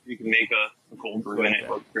water, you can make a cold brew in it. It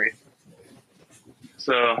looks great.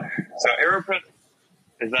 So AeroPress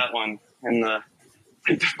is that one, and the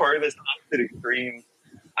farthest opposite extreme.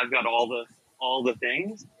 I've got all the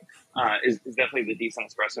things. Is definitely the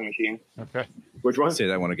Decent espresso machine. Okay. Which one? Say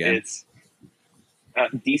that one again. It's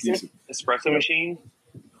Decent espresso machine.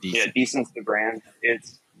 Decent. Yeah, Decent's the brand.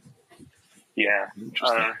 It's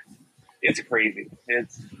Interesting. it's crazy.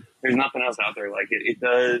 There's nothing else out there like it. It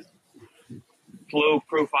does flow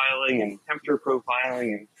profiling and temperature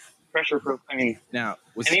profiling and pressure profiling. I mean, Now,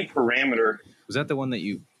 was any parameter. that the one that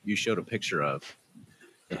you showed a picture of?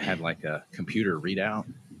 It had like a computer readout.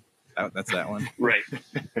 That's that one. Right.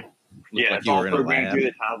 Looked Yeah, like it's you all were in a programmed lab. through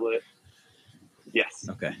the tablet. Yes.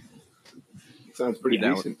 Okay, Sounds pretty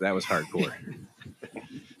decent. that was hardcore.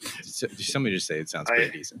 Somebody just say it sounds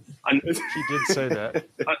pretty decent. He did say that.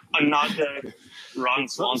 A nod to Ron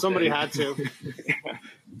Swanson. Somebody had to.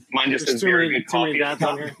 Mine just There's says too very many, good too many coffee. dads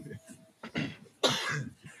on here.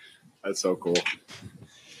 That's so cool.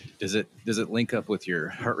 Does it link up with your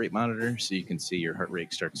heart rate monitor so you can see your heart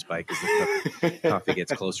rate start to spike as the coffee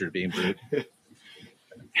gets closer to being brewed?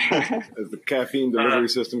 As the caffeine delivery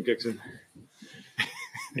system kicks in.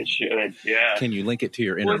 It should, yeah. Can you link it to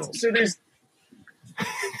your Well, intervals? so there's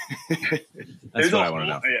That's what I want to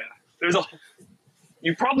know. Yeah, there's a.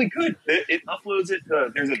 You probably could. It uploads it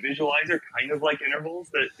to. There's a visualizer, kind of like intervals,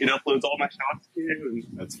 that it uploads all my shots to.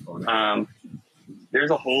 That's funny. And, there's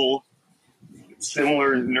a whole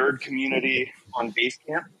similar nerd community on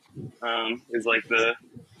Basecamp. Is like the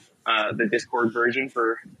Discord version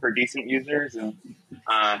for decent users, and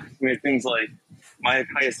I mean, things like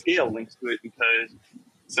Mayakaya Scale links to it because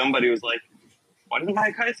somebody was like, "Why doesn't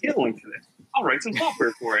Mayakaya Scale link to this? I'll write some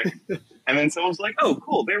software for it." And then someone's like, "Oh,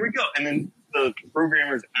 cool, there we go." And then the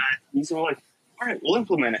programmers at Decent were like, "All right, we'll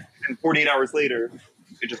implement it." And 48 hours later,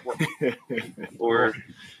 it just worked. Or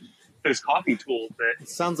there's coffee tools that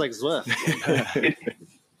Sounds like Zwift.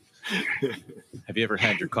 Have you ever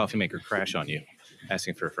had your coffee maker crash on you,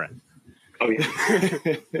 asking for a friend? oh yeah,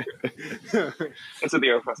 that's what the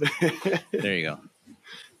AeroPress. There you go.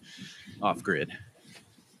 Off grid.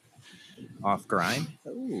 Off grind.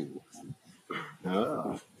 Ooh,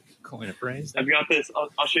 Ah. coin a phrase. I've got this.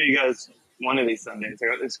 I'll show you guys one of these Sundays. I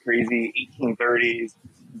got this crazy 1830s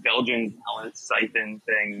Belgian pallet siphon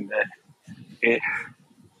thing that it.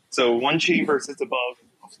 So one chamber sits above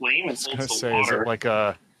a flame and I was gonna holds the say, is water. it like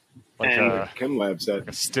a And- Chem lab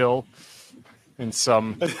set. still in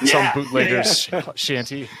some Yeah. bootlegger's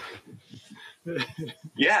shanty?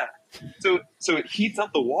 Yeah. So it heats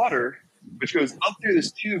up the water, which goes up through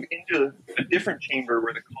this tube into a different chamber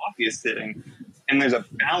where the coffee is sitting, and there's a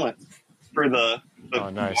balance for the Oh,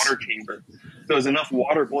 nice. water chamber. So as enough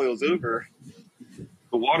water boils over,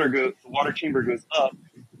 the water chamber goes up,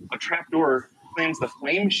 a trapdoor slams the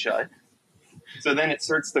flame shut, so then it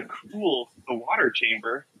starts to cool the water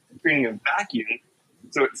chamber, creating a vacuum.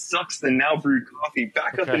 So it sucks the now brewed coffee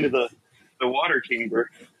back up Okay. into the water chamber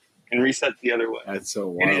and resets the other way. That's so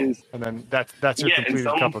It wild. is, And then that's your yeah, and completed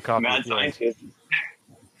some cup of coffee. mad at the end. scientist.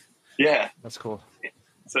 Yeah, That's cool.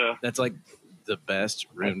 so That's like the best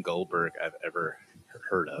Rune Goldberg I've ever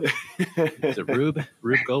heard of. Is it Rube?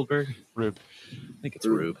 Rube Goldberg? Rube. I think it's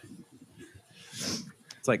Rube.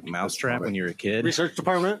 It's like Mousetrap when you were a kid. Research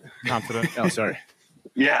department. Confident. Oh, sorry.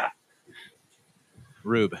 yeah,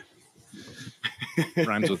 Rube.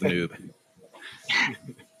 Rhymes with noob.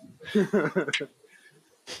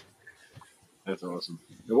 That's awesome.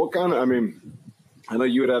 And what kind of, I mean, I know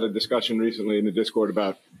you had a discussion recently in the Discord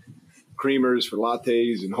about creamers for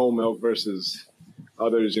lattes and whole milk versus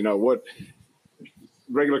others. You know, what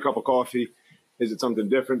regular cup of coffee Is it something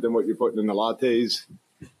different than what you're putting in the lattes?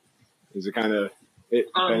 Is it kind of, it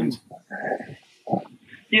depends?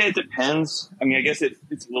 Yeah, it depends. I mean, I guess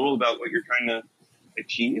it's a little about what you're trying to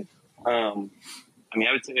achieve. I mean,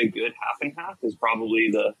 I would say a good half and half is probably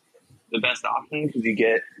the best option because you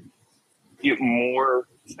get more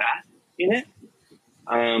fat in it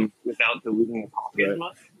without diluting the coffee as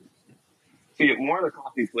much. So you get more of the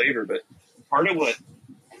coffee flavor, but part of what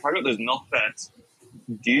those milk fats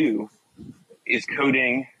do is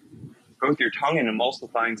coating both your tongue and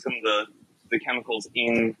emulsifying some of the chemicals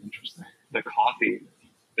in the coffee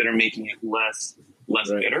that are making it less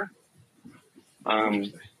bitter.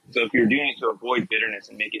 So if you're doing it to avoid bitterness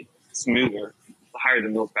and make it smoother, the higher the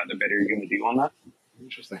milk fat, the better you're going to do on that.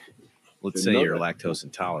 Interesting. Let's say you're lactose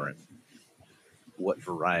intolerant. What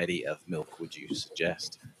variety of milk would you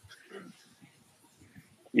suggest?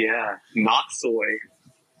 Yeah, not soy.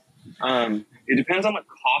 It depends on the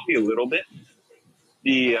coffee a little bit.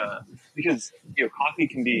 Because coffee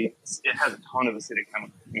it has a ton of acidic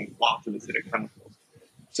chemicals, lots of acidic chemicals.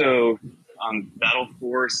 So that'll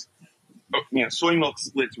force, soy milk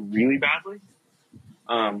splits really badly.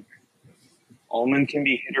 Almond can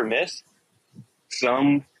be hit or miss.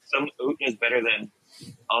 Some oat is better than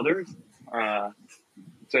others.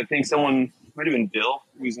 So I think someone might have been Bill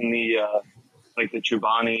using the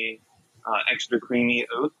Chobani extra creamy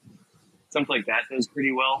oat. Something like that does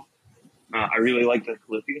pretty well. I really like the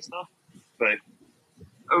Califia stuff, but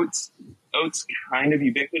oats kind of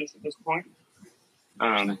ubiquitous at this point.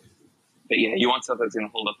 But yeah, you want stuff that's going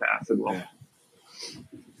to hold up to acid well. Yeah.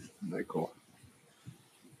 Very cool.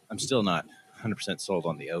 I'm still not 100% sold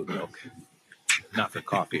on the oat milk. Not for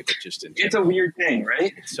coffee, but just in general. It's a weird thing,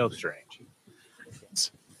 right? It's so strange.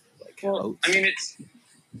 Well, I mean, it's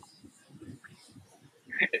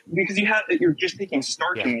because you're just taking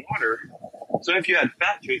starch and water. So if you add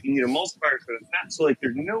fat to it, you need emulsifiers for the fat. So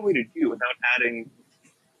there's no way to do it without adding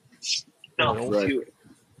stuff to it.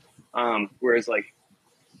 Whereas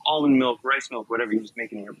almond milk, rice milk, whatever, you're just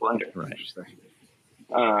making in your blender. Right.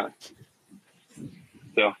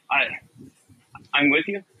 So I'm with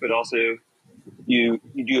you, but also you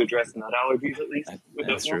do address nut allergies at least.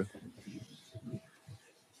 That's true.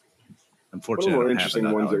 One Unfortunately, of the more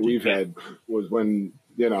interesting ones that we've had was when,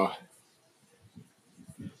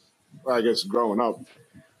 I guess growing up,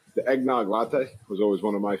 the eggnog latte was always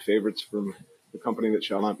one of my favorites from the company that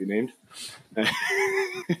shall not be named.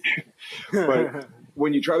 But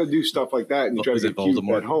when you try to do stuff like that and you try to get cute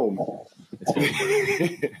at home, it's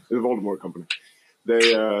the Voldemort company.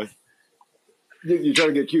 You try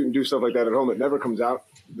to get cute and do stuff like that at home, it never comes out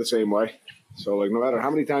the same way. So no matter how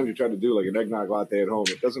many times you try to do an eggnog latte at home,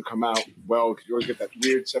 it doesn't come out well because you always get that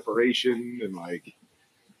weird separation and I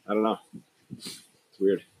don't know. It's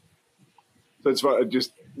weird. So it's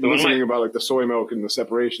just listening about the soy milk and the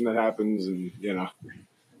separation that happens, and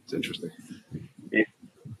it's interesting. Yeah.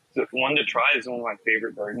 So one to try is one of my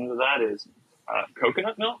favorite versions of that is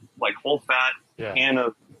coconut milk, whole fat, and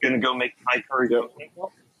gonna go make Thai curry coconut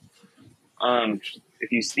milk.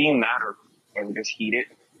 If you steam that or just heat it,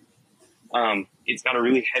 it's got a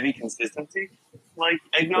really heavy consistency like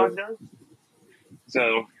eggnog does.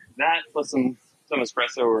 So that plus some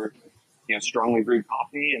espresso or strongly brewed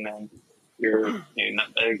coffee, and then your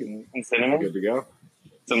nutmeg and cinnamon. Good to go.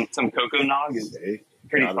 Some cocoa nog is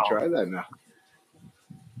pretty Gotta solid. try that now.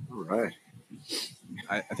 All right.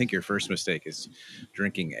 I think your first mistake is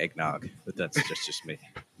drinking eggnog, but that's just me.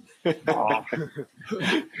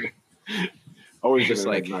 Always just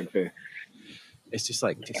been an eggnog fan. It's just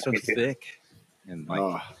it's so thick and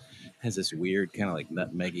has this weird kind of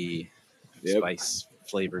nutmeggy spice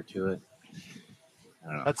flavor to it.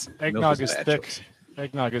 I don't know. Eggnog is thick. Choice.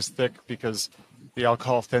 Eggnog is thick because the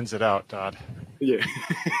alcohol thins it out, Todd. Yeah.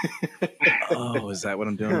 Oh, is that what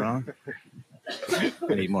I'm doing wrong?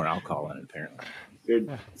 I need more alcohol in it, apparently.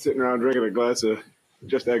 You're sitting around drinking a glass of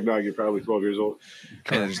just eggnog, you're probably 12 years old.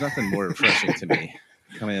 Yeah, there's nothing more refreshing to me.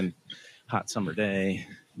 Come in, hot summer day,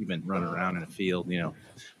 you've been running around in a field,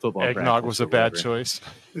 football practice. Eggnog was a bad choice.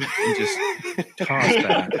 And just toss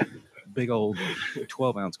back a big old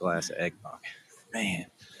 12-ounce glass of eggnog. Man,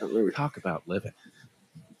 talk about living.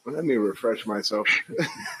 Let me refresh myself.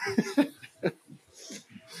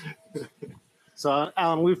 So,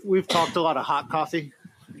 Alan, we've talked a lot of hot coffee.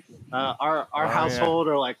 Our household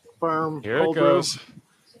are firm cold brew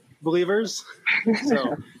believers.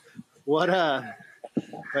 So, what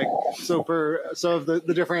so of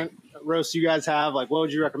the different roasts you guys have, what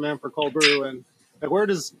would you recommend for cold brew, and where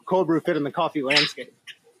does cold brew fit in the coffee landscape?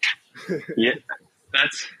 Yeah,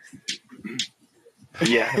 that's.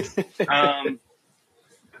 Yeah.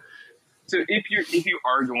 So if you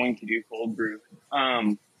are going to do cold brew,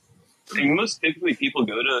 and most typically people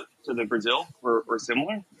go to the Brazil or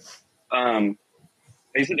similar. I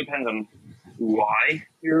guess it depends on why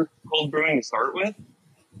you're cold brewing to start with.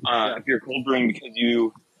 If you're cold brewing because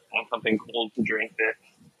you want something cold to drink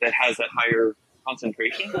that has that higher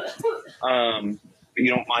concentration, but you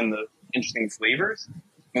don't mind the interesting flavors,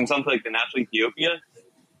 then something like the Natural Ethiopia,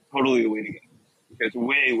 totally the way to go. It's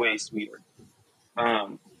way, way sweeter.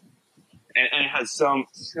 And it has some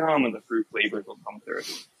of the fruit flavors will come through.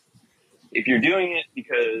 If you're doing it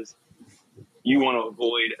because you want to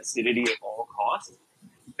avoid acidity at all costs,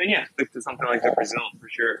 then yeah, stick to something like the Brazil for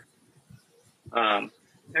sure. I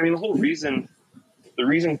mean, the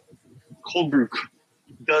reason cold brew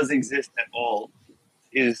does exist at all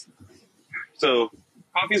is, so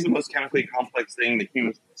coffee is the most chemically complex thing that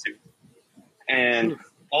humans consume. And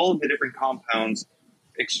all of the different compounds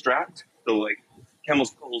extract the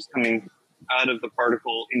chemicals coming out of the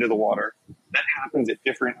particle into the water. That happens at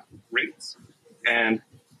different rates. And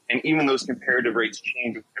even those comparative rates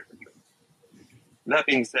change with temperature. That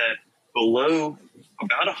being said, below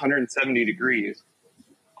about 170 degrees,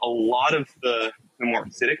 a lot of the more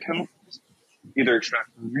acidic chemicals either extract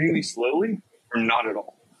really slowly or not at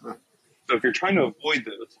all. So if you're trying to avoid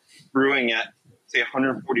those, brewing at, say,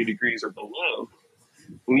 140 degrees or below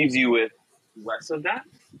leaves you with less of that.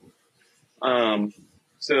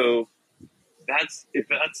 So if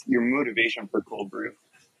that's your motivation for cold brew,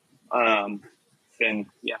 then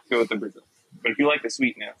yeah, go with the Brazil. But if you like the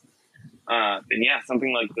sweetness, then yeah,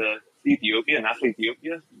 something like the Ethiopia, Natural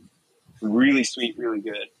Ethiopia, really sweet, really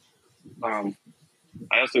good. I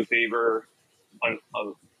also favor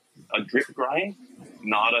a drip grind,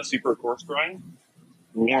 not a super coarse grind.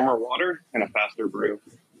 Warmer water and a faster brew.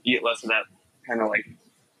 You get less of that kind of like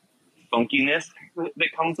funkiness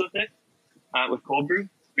that comes with it with cold brew,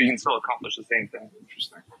 but you can still accomplish the same thing.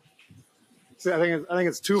 Interesting. See, I think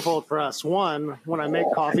it's twofold for us. One, when I make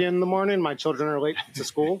coffee in the morning, my children are late to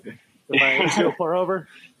school. If I do a pour over.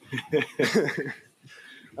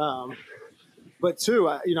 But two,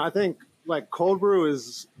 I think like cold brew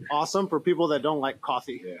is awesome for people that don't like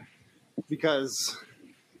coffee. Yeah. Because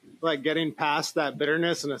like getting past that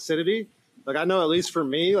bitterness and acidity, like I know at least for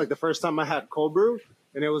me, like the first time I had cold brew,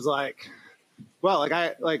 and it was like, well,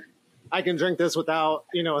 I can drink this without,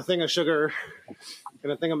 a thing of sugar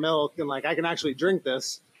and a thing of milk, and like I can actually drink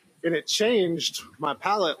this. And it changed my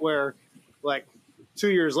palate where like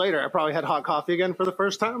 2 years later, I probably had hot coffee again for the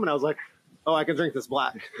first time, and I was like, oh, I can drink this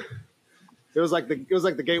black. It was like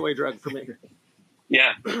the gateway drug for me.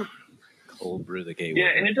 Yeah. Cold brew the gateway. Yeah,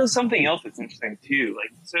 and it does something else that's interesting too.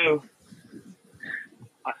 Like, so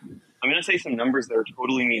I'm going to say some numbers that are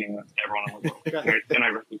totally meaningless to everyone in the world, and I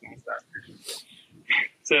recognize that.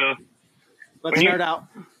 So let's nerd out.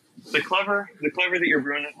 The clever that you're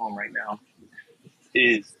brewing at home right now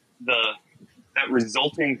is that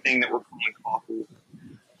resulting thing that we're calling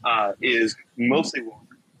coffee is mostly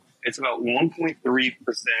water. It's about 1.3%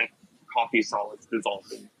 coffee solids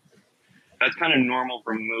dissolved in. That's kind of normal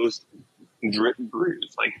for most drip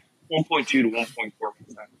brews, like 1.2 to 1.4%.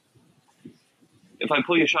 If I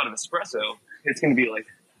pull you a shot of espresso, it's going to be like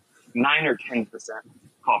 9 or 10%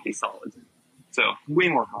 coffee solids. So way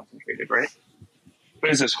more concentrated, right? But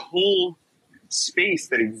there's this whole space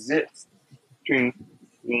that exists between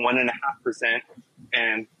 1.5%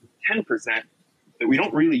 and 10% that we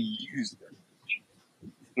don't really use very much.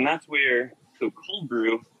 And that's where the cold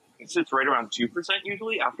brew, it sits right around 2%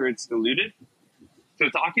 usually after it's diluted. So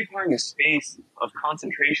it's occupying a space of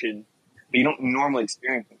concentration that you don't normally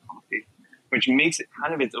experience in coffee, which makes it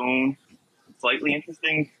kind of its own slightly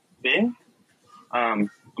interesting thing.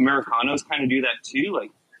 Americanos kind of do that too.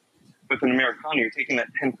 Like with an Americano, you're taking that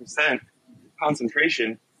 10%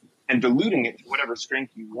 concentration and diluting it to whatever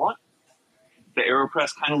strength you want. The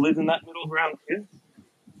AeroPress kind of lives in that middle ground too.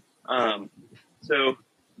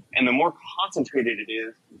 And the more concentrated it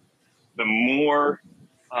is, the more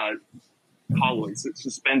colloids,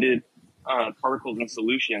 suspended particles in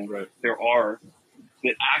solution there are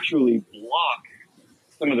that actually block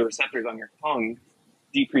some of the receptors on your tongue,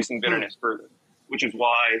 decreasing bitterness further, which is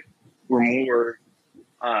why we're more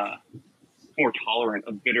tolerant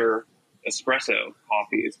of bitter espresso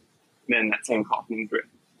coffees than that same coffee in drip.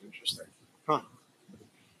 Interesting. Huh.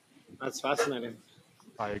 That's fascinating.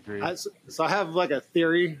 I agree. So I have like a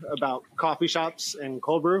theory about coffee shops and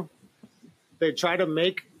cold brew. They try to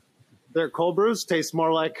make their cold brews taste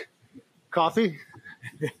more like coffee.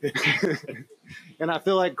 And I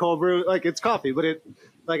feel like cold brew, like it's coffee, but it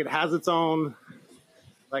has its own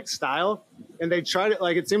like style. And they try to,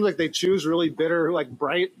 like, it seems like they choose really bitter, like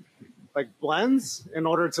bright like blends in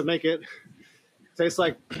order to make it taste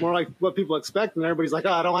like more like what people expect, and everybody's like,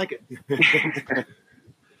 "Oh, I don't like it."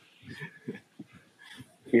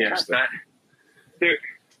 Yeah,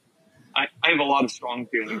 I have a lot of strong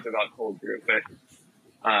feelings about cold brew, but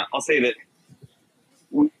I'll say that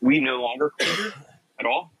we no longer cold brew at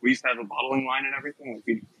all. We used to have a bottling line and everything.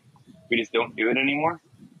 We just don't do it anymore.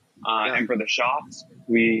 And for the shops,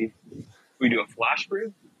 we do a flash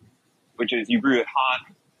brew, which is you brew it hot,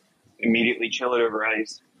 immediately chill it over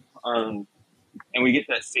ice, and we get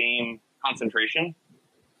that same concentration.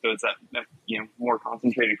 So it's that more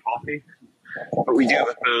concentrated coffee. But we do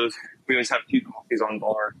with those. We always have 2 coffees on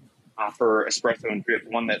bar for espresso and drip.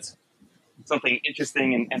 One that's something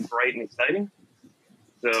interesting and bright and exciting.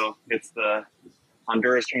 So it's the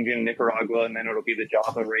Honduras changing to Nicaragua, and then it'll be the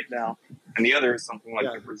Java right now. And the other is something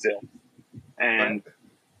like the Brazil. And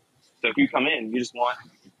so if you come in, you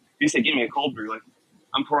say, give me a cold brew. Like,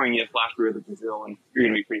 I'm pouring you a flash brew of the Brazil, and you're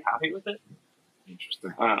going to be pretty happy with it.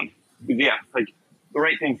 Interesting. Yeah, like the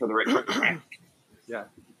right thing for the right person. Yeah.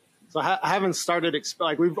 So I haven't started,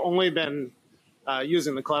 like we've only been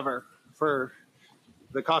using the Clever for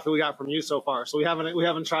the coffee we got from you so far. So we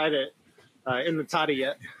haven't tried it in the toddy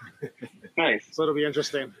yet. Nice. So it'll be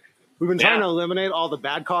interesting. We've been trying to eliminate all the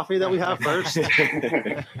bad coffee that we have first.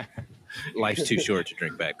 Life's too short to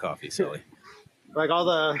drink bad coffee, Sully. Like all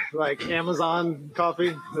the Amazon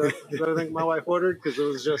coffee that I think my wife ordered, because it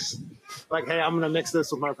was just like, hey, I'm going to mix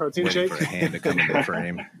this with my protein Waiting shake. for a hand to come in the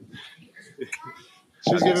frame.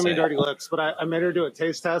 She was giving me dirty looks, but I made her do a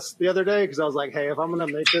taste test the other day because I was like, hey, if I'm going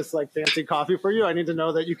to make this like fancy coffee for you, I need to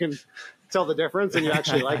know that you can tell the difference and you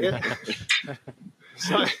actually like it.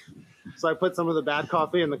 So I put some of the bad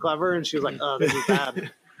coffee in the Clever, and she was like, oh, this is bad. I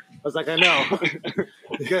was like, I know.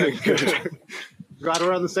 Good. Glad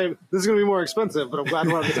we're on the same. This is going to be more expensive, but I'm glad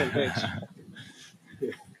we're on the same page.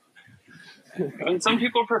 And some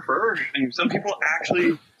people prefer, and some people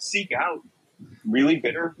actually seek out really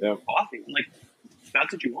bitter coffee. Like,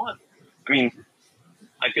 that's what you want. I mean,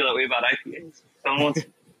 I feel that way about IPAs. Someone wants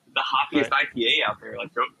the hoppiest IPA out there.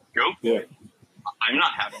 Like, go for it. I'm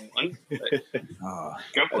not having one. But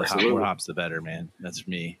go for it. The more hops, the better, man. That's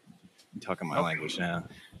me. I'm talking my language now.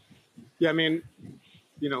 Yeah, I mean,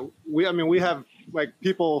 we have like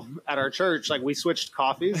people at our church, like we switched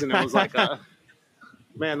coffees, and it was like,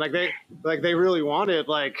 man, like they really wanted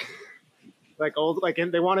like old, like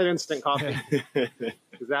they wanted instant coffee.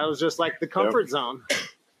 Because that was just like the comfort zone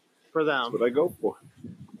for them. That's what I go for.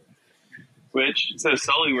 So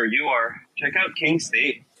Sully, where you are, check out King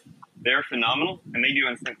State. They're phenomenal, and they do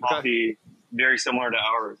instant coffee very similar to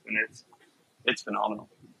ours, and it's phenomenal.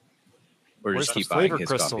 Or Where's just the keep buying flavor his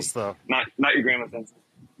crystals, coffee. though? Not your grandma's instant.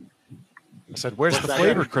 I said, where's What's the that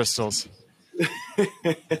flavor again? crystals? They're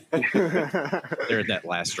at that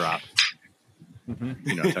last drop. Mm-hmm.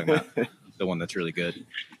 You know what I'm talking about? The one that's really good.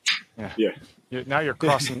 Yeah. Now you're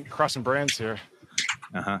crossing brands here.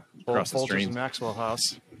 Across the Folgers stream. and Maxwell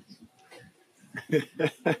House.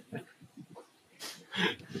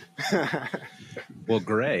 Well,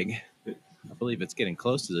 Greg, I believe it's getting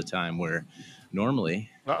close to the time where normally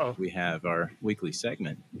we have our weekly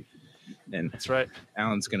segment. And That's right.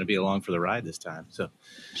 Alan's going to be along for the ride this time. So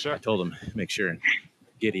Sure. I told him, make sure and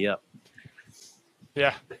giddy up.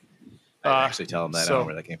 Yeah. I actually tell him that. I don't know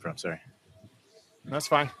where that came from. Sorry. That's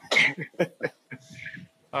fine.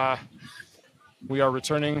 We are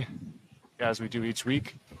returning, as we do each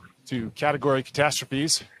week, to Category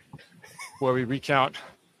Catastrophes, where we recount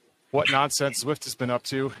what nonsense Zwift has been up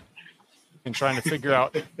to in trying to figure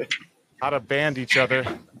out how to band each other,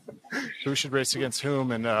 who should race against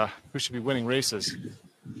whom, and who should be winning races.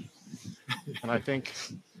 And I think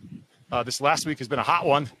this last week has been a hot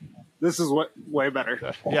one. This is way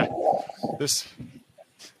better. This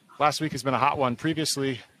last week has been a hot one.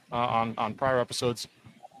 Previously, on prior episodes,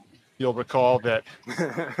 you'll recall that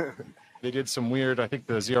they did some weird, I think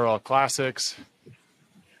the ZRL Classics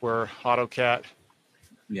were AutoCat.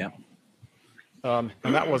 Yeah. And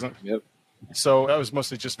that wasn't. Yep. So that was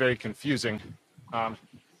mostly just very confusing.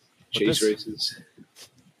 Chase races.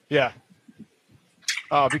 Yeah.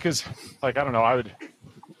 Because, like, I don't know, I would,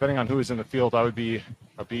 depending on who was in the field, I would be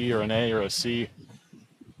a B or an A or a C.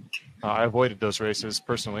 I avoided those races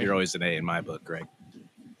personally. You're always an A in my book, Greg.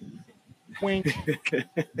 Wink.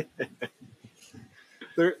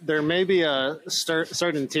 There may be a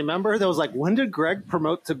certain team member that was like, when did Greg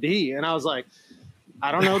promote to B? And I was like,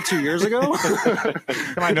 I don't know, 2 years ago?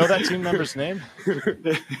 Can I know that team member's name?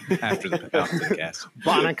 After the cast.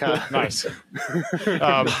 Bonica. Nice.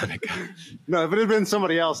 No, if it had been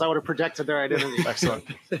somebody else, I would have projected their identity. Excellent.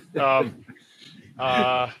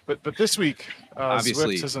 But this week,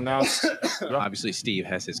 Obviously- Zwift has announced. Obviously, Steve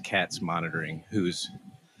has his cats monitoring who's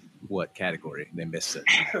what category. They missed it.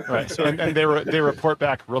 Right. So, and they report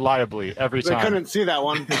back reliably every They time. couldn't see that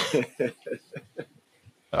one.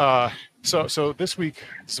 So this week,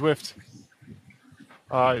 Zwift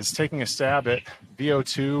is taking a stab at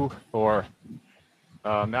VO2 or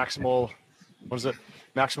maximum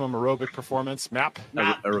aerobic performance, MAP.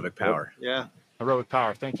 Aerobic power. Yeah. Aerobic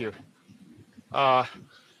power. Thank you. I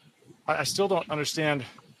still don't understand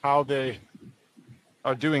how they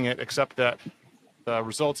are doing it, except that the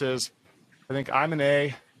result is, I think I'm an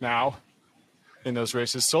A now in those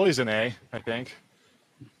races. Sully's an A, I think.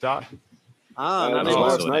 Not Oh, anymore. so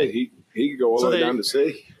last night he could go all So the way they- down to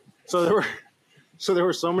C. So there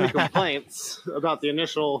were so many complaints about the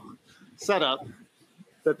initial setup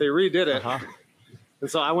that they redid it. Uh-huh. And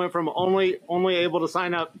so I went from only able to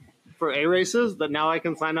sign up for A races, but now I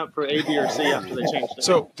can sign up for A, B, or C after they changed it.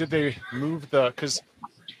 So did they move because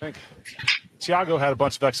I think Tiago had a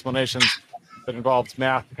bunch of explanations that involved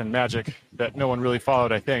math and magic that no one really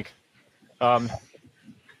followed, I think.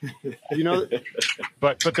 you know,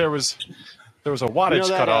 But there was a wattage you know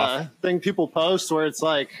that cutoff. thing people post where it's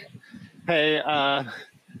like, "Hey,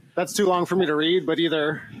 that's too long for me to read," but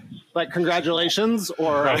either like congratulations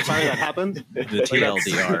or I'm sorry that happened. The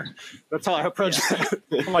TLDR. That's how I approach it.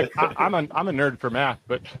 I'm like, I'm a nerd for math,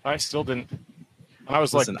 but I still didn't. And I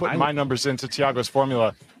was Listen, like putting my numbers into Tiago's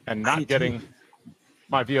formula and I not getting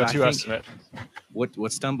my VO2 think- estimate.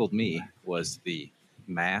 What stumbled me was the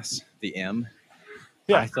mass, the M.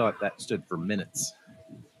 Yeah. I thought that stood for minutes.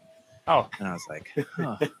 Oh, And I was like,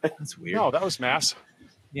 huh, that's weird. no, that was mass.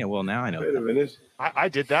 Yeah, well, now I know. Wait a minute. I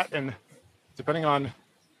did that, and depending on,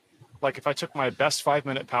 like, if I took my best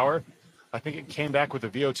 5-minute power, I think it came back with a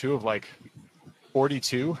VO2 of like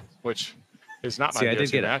 42, which is not my See,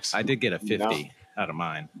 VO2 max. I did get a 50 out of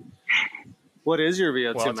mine. What is your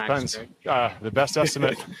VO2 Well, it max? depends. The best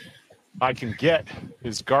estimate I can get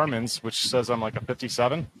is Garmin's, which says I'm like a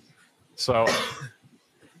 57. So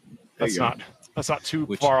that's you go. not too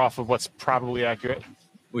Which- far off of what's probably accurate.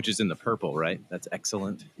 Which is in the purple, right? That's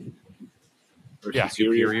excellent. Or Yeah,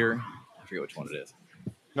 Superior. I forget which one it is.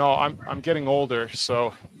 No, I'm getting older,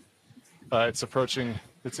 so it's approaching.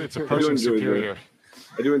 It's approaching enjoy superior.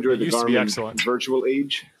 I do enjoy It the used to be Garmin excellent. virtual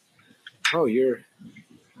age. Oh, your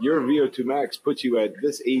VO2 max puts you at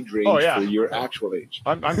this age range Oh, yeah. for your actual age.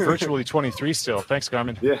 I'm virtually 23 still. Thanks,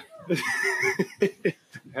 Garmin. Yeah.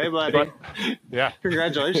 Hey, buddy. But yeah.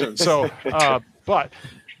 Congratulations. So, but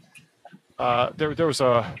there was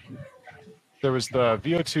the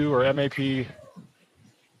VO2 or MAP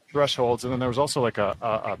thresholds, and then there was also like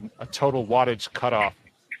a total wattage cutoff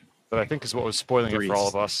that I think is what was spoiling it for all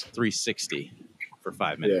of us. 360 for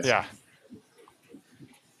 5 minutes. Yeah.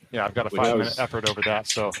 Yeah, I've got a Which 5-minute was- effort over that.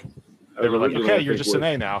 So I they was were like, originally, okay, I you're think, just an with-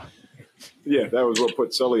 A now. Yeah, that was what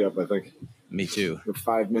put Sully up, I think. Me too. The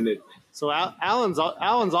 5-minute. So Alan's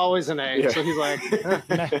always an A. Yeah. So he's like,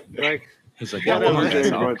 like, He's like, Yeah, yeah, that well, doesn't guys,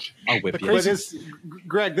 change I'll, much. I'll whip The you. but this,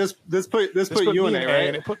 Greg, this put This put you me in in A, A, right?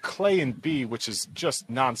 and it put Clay in B, which is just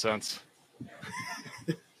nonsense.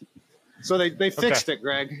 So they fixed it,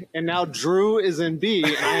 Greg, and now Drew is in B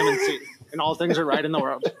and I am in C, and all things are right in the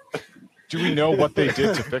world. Do we know what they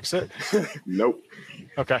did to fix it? Nope.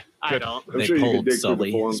 Okay, I good. don't. I'm They sure you could pulled dig through the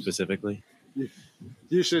Sully forums. specifically.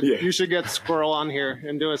 You should Yeah. you should get Squirrel on here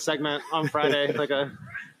and do a segment on Friday, like a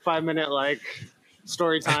 5-minute like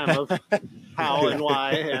story time of how and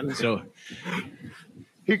why, and So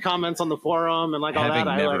he comments on the forum and like all Having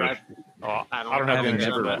that. never- Oh, I don't I don't have having any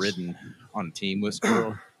understand never that. ridden on a team with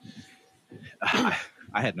Squirrel, I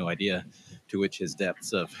had no idea to which his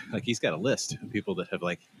depths of, like, he's got a list of people that have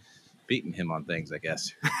like beaten him on things, I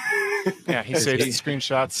guess. Yeah, he saves the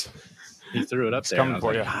screenshots. He threw it up It's there. And I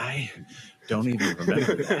coming was for like, you. I don't even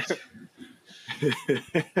remember that.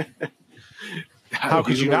 How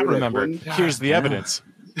could you not remember? that Here's the evidence.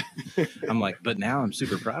 I'm like, but now I'm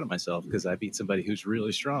super proud of myself because I beat somebody who's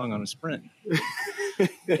really strong on a sprint.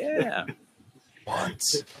 Yeah.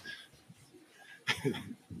 Once.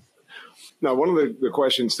 Now, one of the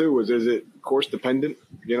questions too was, is it course dependent?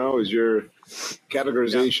 You know, is your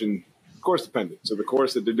categorization course dependent? So the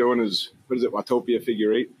course that they're doing is, what is it, Watopia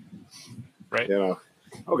Figure 8? Right. You know,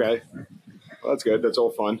 okay, well, that's good. That's all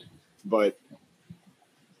fun, but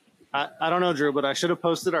I don't know, Drew, but I should have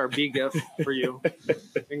posted our B GIF for you.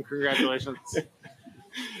 And congratulations.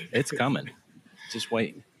 It's coming. Just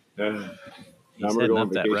wait. now He's I'm gonna heading go on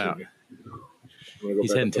up that vacation. route. I'm gonna go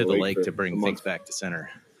He's back heading up to the lake for to bring a things month. back to center.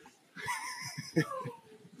 I'm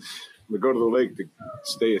gonna go to the lake to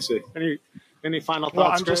stay a sick. Any final Well,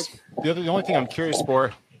 thoughts, I'm Greg? just the only thing I'm curious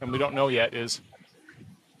for, and we don't know yet, is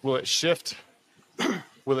will it shift?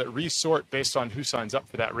 Will it resort based on who signs up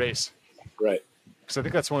for that race? Right. Because I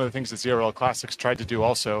think that's one of the things that ZRL Classics tried to do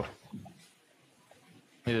also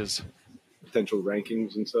is, Potential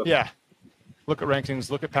rankings and stuff. yeah, look at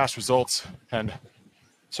rankings, look at past results, and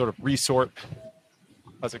sort of resort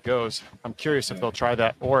as it goes. I'm curious if they'll try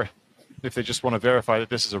that, or if they just want to verify that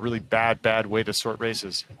this is a really bad way to sort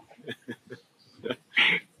races.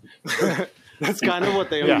 That's kind of what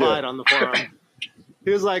they implied on the forum. He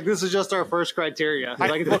was like, this is just our first criteria.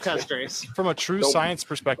 Like, it's a test race. From a true Don't- science Don't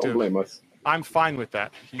perspective, blame us. I'm fine with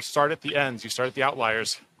that. You start at the ends, you start at the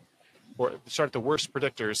outliers, or start at the worst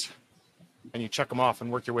predictors, and you check them off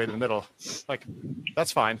and work your way to the middle. Like,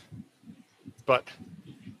 that's fine. But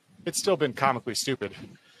it's still been comically stupid.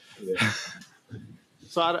 Yeah.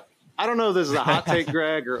 So I don't know if this is a hot take,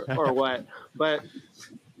 Greg, or what, but,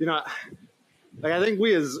 you know, like, I think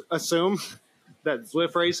we assume that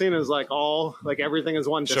Zwift racing is like everything is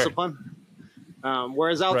one Sure. discipline.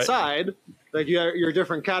 Whereas outside, like you're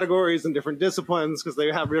different categories and different disciplines because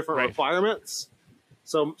they have different Right. requirements.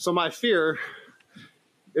 So my fear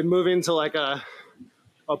in moving to like a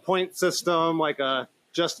point system, like a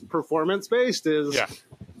just performance based is Yeah.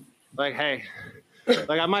 like, hey,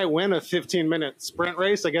 like I might win a 15-minute sprint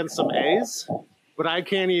race against some A's, but I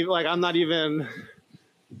can't even, like, I'm not even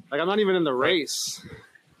in the race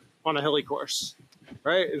on a hilly course.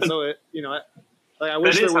 Right. And so I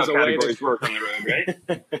wish That there is was how a way categories to work on the road,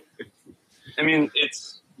 right? I mean,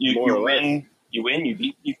 it's you More or win, you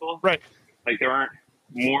beat people. Right. Like there aren't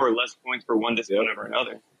more or less points for one discipline Yep. over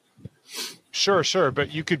another. Sure,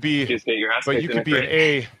 but you could be, You just get your ass but kicked you in could be an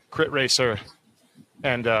crate. A crit racer,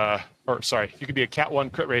 and you could be a Cat 1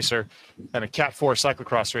 crit racer and a Cat 4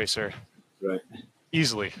 cyclocross racer Right.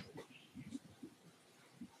 easily.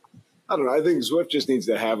 I don't know. I think Zwift just needs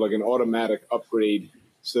to have like an automatic upgrade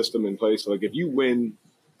system in place. Like if you win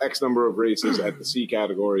X number of races at the C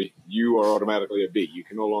category, you are automatically a B. You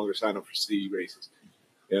can no longer sign up for C races.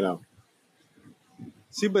 You know.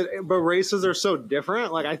 see, but races are so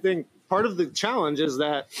different. Like I think part of the challenge is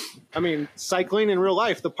that, I mean, cycling in real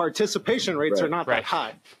life, the participation rates Right. are not Right. that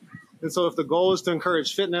high. And so if the goal is to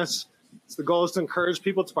encourage fitness, if the goal is to encourage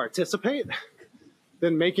people to participate,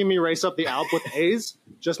 then making me race up the Alp with A's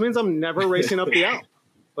just means I'm never racing up the Alp.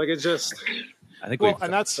 Like it's just I think Well, we've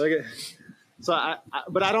and that's, like,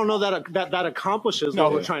 but I don't know that accomplishes No,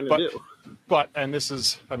 what we're trying to but- do. but, and this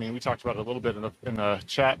is, I mean, we talked about it a little bit in the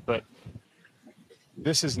chat, but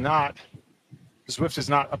this is not, Zwift is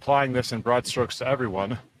not applying this in broad strokes to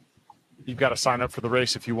everyone. You've got to sign up for the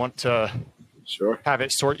race if you want to Sure. have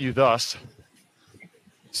it sort you thus.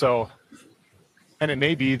 So, and it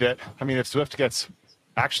may be that, I mean, if Zwift gets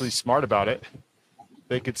actually smart about it,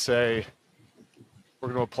 they could say, we're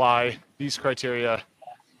going to apply these criteria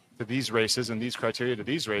to these races and these criteria to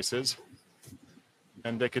these races,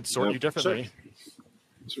 and they could sort Yep. you differently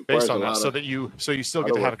This requires based on a that, lot so of- that you still lot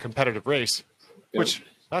get of to have a work. competitive race, Yep. which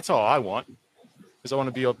that's all I want, is I want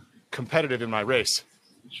to be competitive in my race.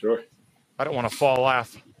 Sure. I don't want to fall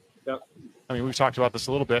off. Yep. I mean, we've talked about this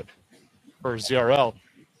a little bit for ZRL.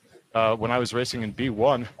 When I was racing in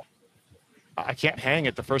B1, I can't hang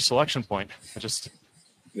at the first selection point. I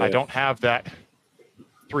Yeah. don't have that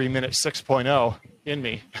 3-minute 6.0 in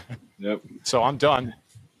me. Yep. So I'm done.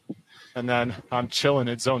 And then I'm chilling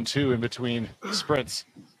at zone 2 in between sprints,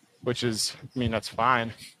 which is, I mean, that's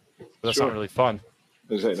fine. But that's Sure. not really fun.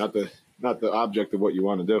 As I say, not the object of what you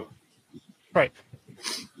want to do. Right.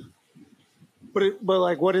 But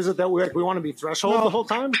like, what is it that we want to be threshold No. the whole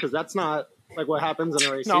time? Because that's not like what happens in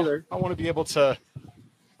a race No, either. I want to be able to,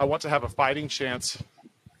 I want to have a fighting chance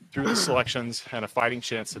through the selections and a fighting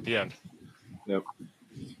chance at the end, Yep.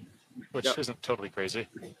 which Yep. isn't totally crazy.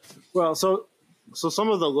 Well, so some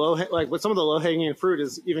of the low hanging fruit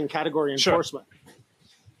is even category Sure. enforcement,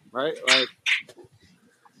 right? Like,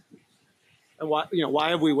 and why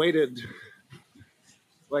have we waited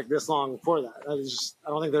like this long for that? I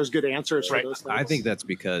don't think there's good answers Right. for those things. I think that's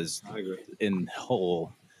because I agree. in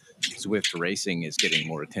whole, Zwift racing is getting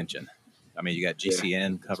more attention. I mean, you got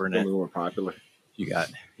GCN covering Becoming it. more popular. You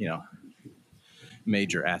got,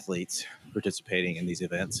 major athletes participating in these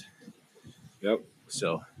events. Yep.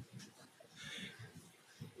 So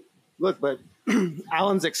Look, but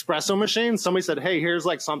Alan's espresso machine. Somebody said, "Hey, here's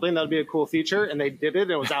like something that'd be a cool feature," and they did it.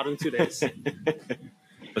 And it was out in 2 days.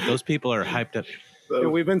 but those people are hyped up.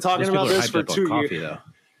 And we've been talking Those people about are this hyped for up on 2 coffee, years. though.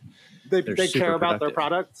 They They're care super about their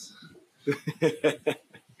productive. products.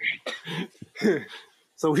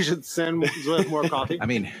 So we should send Zwift more coffee. I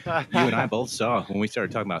mean, you and I both saw when we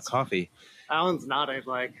started talking about coffee, Alan's nodding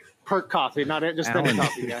like perk coffee, not just any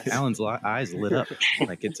coffee, guys. Alan's eyes lit up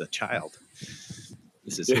like it's a child.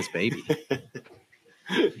 This is his baby.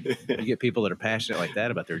 You get people that are passionate like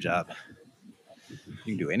that about their job,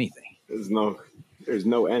 you can do anything. There's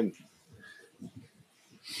no end.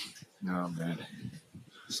 Oh man.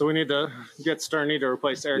 So we need to get Sterney to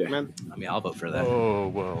replace Eric Yeah. Min. I mean, I'll vote for that. Oh,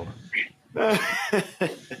 whoa.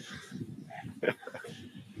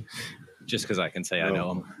 Just because I can say I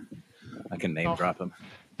know him. I can name drop him.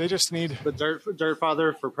 They just need The dirt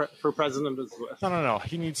father for president is no.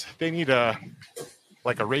 They need a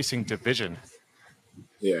racing division.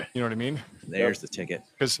 Yeah. You know what I mean? There's the ticket.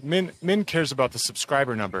 Because Min cares about the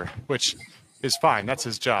subscriber number, which is fine. That's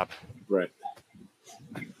his job. Right.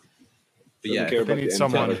 But yeah, Doesn't care they about need the end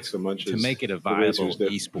someone product so much to as make it a the viable racers do.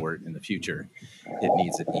 esport in the future, it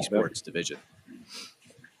needs an esports division.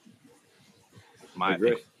 My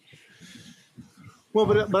Agree. opinion. well,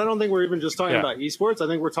 but I don't think we're even just talking Yeah. about esports. I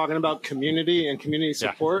think we're talking about community and community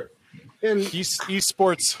Yeah. support. And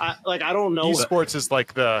Esports. I don't know. Esports is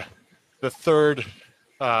like the third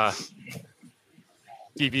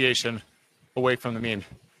deviation away from the mean.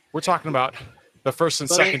 We're talking about the first and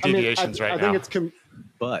but second I mean, deviations I right think now. it's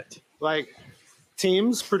But like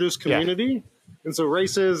teams produce community, and so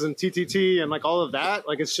races and TTT and like all of that.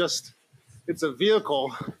 Like it's a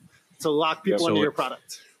vehicle to lock people Yeah, so into your it-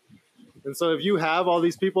 product. And so if you have all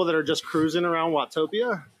these people that are just cruising around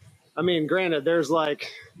Watopia, I mean, granted, there's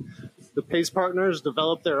like the pace partners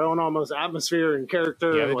develop their own almost atmosphere and character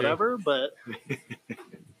Yeah, they and do. whatever. But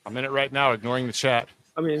I'm in it right now, ignoring the chat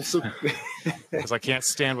I mean, so because I can't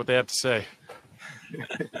stand what they have to say.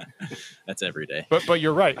 that's every day. But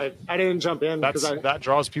you're right. I didn't jump in because That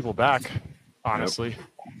draws people back. Honestly,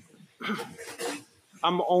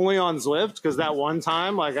 I'm only on Zwift because that one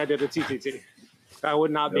time, like I did a TTT. I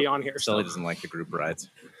would not be on here. Sully So. doesn't like the group rides.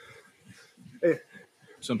 Eh.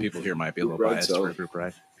 Some people here might be a little Group ride, biased for Sully. a group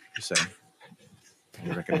ride. Just saying.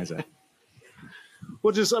 You recognize that?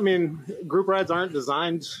 Well, just, I mean, group rides aren't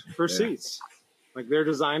designed for seats. Like they're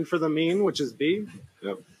designed for the mean, which is B.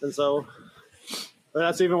 Yep. And so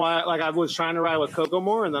that's even why, like, I was trying to ride with Coco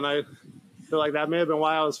more, and then I feel like that may have been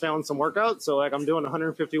why I was failing some workouts. So, like, I'm doing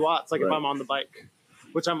 150 watts, like if Right. I'm on the bike,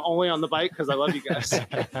 which I'm only on the bike because I love you guys.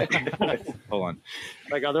 Hold on.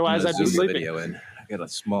 Like, I'm otherwise, gonna I'd be zoom the sleeping. video in. I got a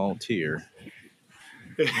small tear.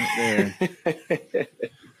 Right there.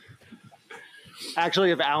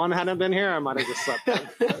 Actually, if Alan hadn't been here, I might have just slept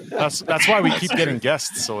in. that's why we keep getting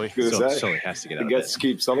guests, Sully. Gonna So say, Sully has to get I out guess of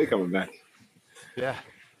keep Sully coming back. Yeah.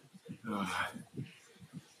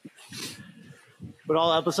 But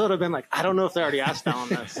all episode, I've been like, I don't know if they already asked Alan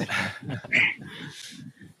this.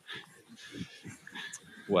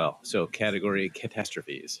 Well, so category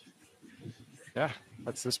catastrophes. Yeah.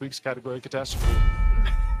 That's this week's category catastrophe.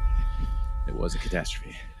 It was a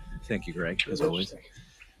catastrophe. Thank you, Greg, as always.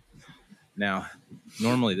 Now,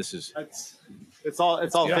 normally this is It's all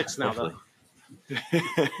Yeah, fixed now, though. hopefully.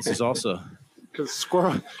 This is also Because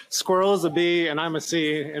squirrel is a B and I'm a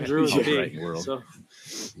C and Drew is a B. Right world. So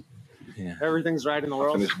yeah. everything's right in the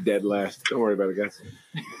world. Finished dead last. Don't worry about it, guys.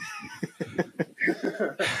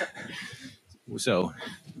 So,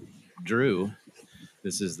 Drew,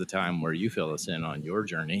 this is the time where you fill us in on your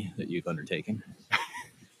journey that you've undertaken. The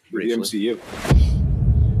Briefly.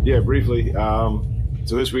 MCU. Yeah, briefly.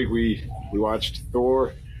 So this week we watched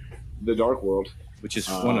Thor: The Dark World. Which is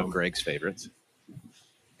one of Greg's favorites.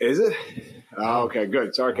 Is it? Oh, okay,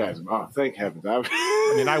 good. Sarcasm. Oh, thank heavens.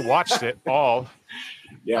 I mean, I watched it all.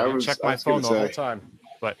 Yeah, I checked my phone the whole time.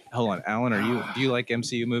 But Hold on, Alan, do you like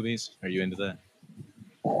MCU movies? Are you into that?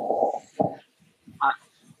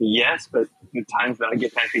 Yes, but the times that I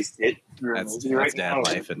get that they sit That's right dad now,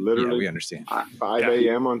 life, and Literally. yeah, we understand. 5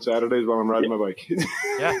 a.m. on Saturdays while I'm riding my bike.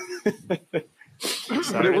 yeah.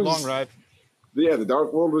 Saturday was- long ride. Yeah, The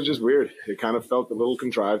Dark World was just weird. It kind of felt a little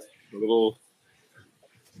contrived. A little.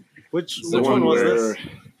 Which The one was where, this?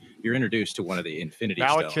 You're introduced to one of the Infinity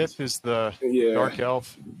Stones. Malekith is the Yeah. dark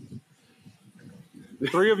elf. The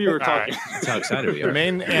three of you were All right. talking. That's how excited we The are.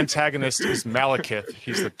 main antagonist is Malekith.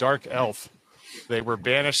 He's the dark elf. They were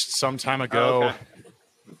banished some time ago. Oh, okay.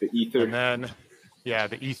 The ether. And then, yeah,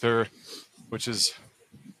 the ether, which is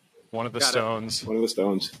one of the Got it. stones. One of the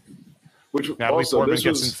stones. Which Natalie also, Portman this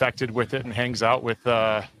gets was, infected with it and hangs out with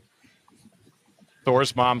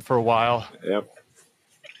Thor's mom for a while. Yep.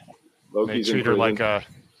 They Loki's in treat her like prison.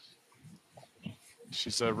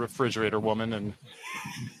 she's a refrigerator woman and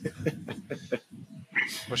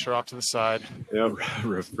push her off to the side. Yep.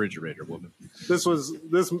 Refrigerator woman.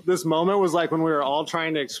 This moment was like when we were all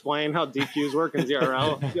trying to explain how DQs work in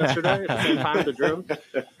ZRL yesterday at the same time to Drew.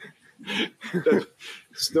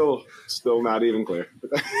 Still not even clear.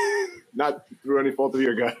 Not through any fault of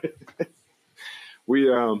your guy. We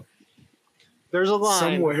there's a line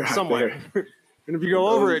Somewhere out somewhere. there. And if you go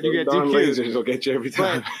over it, you get darn DQ'd. lasers will get you every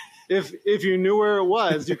time. But if you knew where it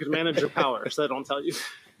was, you could manage your power. So they don't tell you.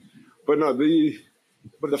 But no, the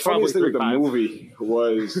It's funniest thing with the 3.5. movie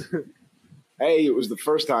was, A, it was the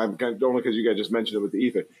first time, only because you guys just mentioned it with the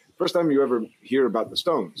ether, first time you ever hear about the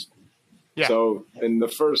Stones. Yeah. So in the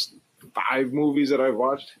first 5 movies that I've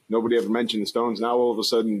watched, nobody ever mentioned the Stones. Now all of a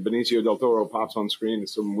sudden, Benicio del Toro pops on screen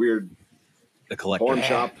as some weird The collector. pawn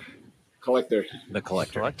shop collector. The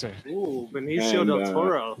collector. Collector. Ooh, Benicio And, del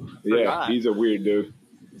Toro. Yeah, Forgot. he's a weird dude.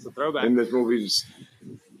 It's a throwback. In this movie's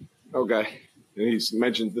okay, and he's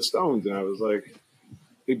mentioned the Stones, and I was like,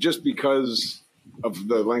 just because of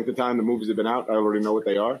the length of time the movies have been out, I already know what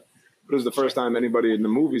they are. But it was the first time anybody in the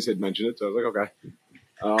movies had mentioned it, so I was like,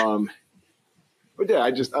 okay. But yeah,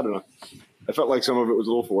 I don't know. I felt like some of it was a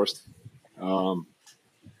little forced.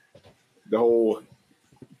 The whole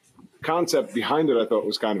concept behind it, I thought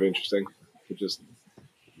was kind of interesting. It just,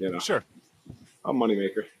 Sure. a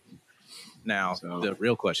moneymaker. Now, So- the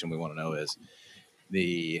real question we want to know is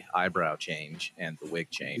the eyebrow change and the wig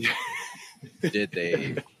change. Did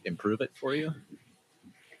they improve it for you?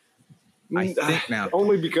 I think now.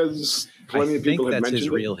 Only because plenty I of think people have that's mentioned his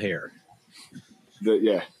it. real hair.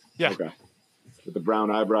 Yeah. Yeah. Okay. With the brown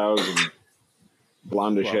eyebrows and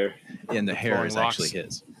blondish Well, hair. And the hair Flowing is locks. actually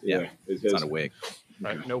his. Yeah. Yeah. It's It's his. not a wig.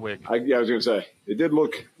 Right. No wig. I was going to say, it did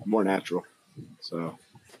look more natural. So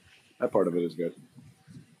that part of it is good.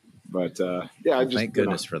 But yeah, I just. Thank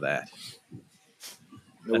goodness for that.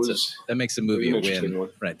 It was, That makes the movie an a interesting win one.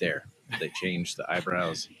 right there. They changed the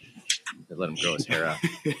eyebrows. They let him grow his hair out.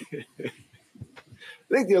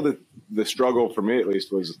 I think the struggle for me at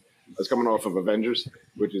least was I was coming off of Avengers,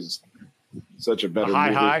 which is such a better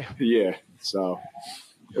movie. High. Yeah. So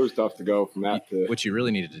it was tough to go from that to. What you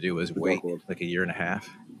really needed to do was wait Dark World. like a year and a half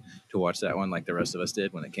to watch that one like the rest of us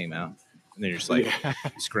did when it came out. And then you're just like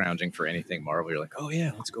scrounging for anything Marvel. You're like, oh,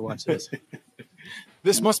 yeah, let's go watch this.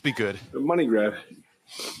 This must be good. The money grab.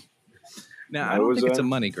 Now, That I don't was, think it's a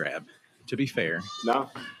money grab. To be fair, No?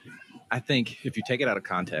 I think if you take it out of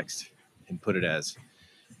context and put it as,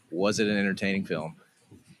 was it an entertaining film?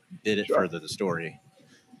 Did it Sure. further the story?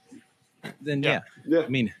 Then, Yeah. Yeah. I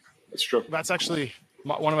mean, That's true. That's actually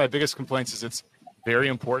one of my biggest complaints is it's very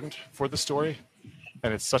important for the story,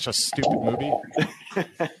 and it's such a stupid movie.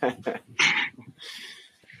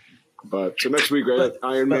 But so next week, right?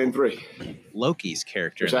 Iron Man 3. Loki's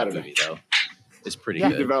character in For that Saturday. movie, though, is pretty He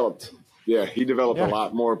good. developed. Yeah, he developed Yeah. a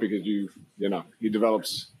lot more because he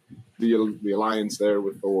develops the alliance there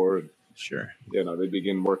with Thor. And, Sure. they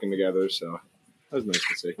begin working together. So that was nice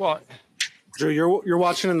to see. Well, Drew, you're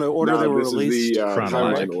watching in the order No, they were this released. is the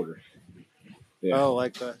Chronological. timeline order. Yeah. Oh,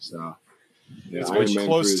 like that. So yeah, it's Iron much Man 3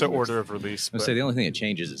 close is to next. order of release. I would But say the only thing that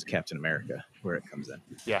changes is Captain America, where it comes in.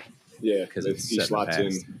 yeah, Yeah, 'Cause because it's he set in the slots in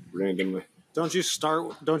past. randomly. Don't you start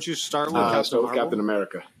with Captain So Marvel? Captain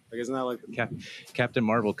America. Like, isn't that like Captain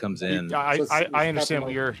Marvel comes in. I, So it's I understand Captain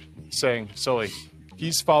what you're saying, Sully.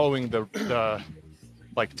 He's following the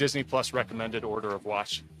like Disney Plus recommended order of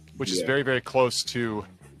watch, which is Yeah. very, very close to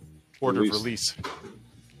order Release. of release,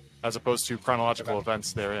 as opposed to chronological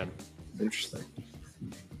events therein. Interesting.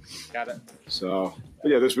 got it? So,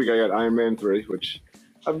 but yeah, this week I got Iron Man 3, which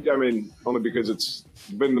I mean, only because it's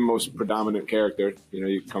been the most predominant character.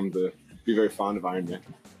 You come to be very fond of Iron Man.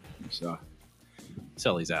 So,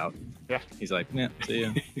 Sully's out. Yeah. He's like, yeah, see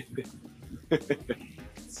ya.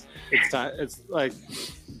 It's time. It's like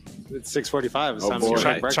it's 6:45. It's Oh, time boy. to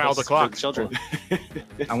check breakfast Child for o'clock. the children.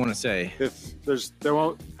 I want to say, If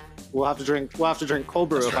we'll have to drink cold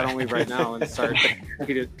brew if I don't leave right now and start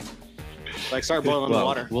start boiling the well,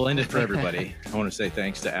 water. we'll end it for everybody. I want to say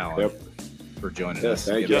thanks to Alan Yep. for joining Yes, us.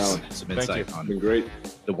 thank giving you, us Alan. some Thank insight you. it's on been great.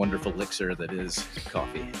 the wonderful elixir that is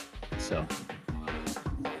coffee. So,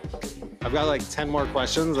 I've got like 10 more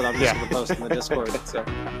questions that I'm just going to post in the Discord. So all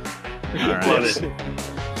right. Love it.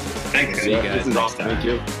 Thanks, See you Yeah, guys This is next awesome. time. Thank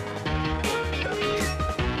you.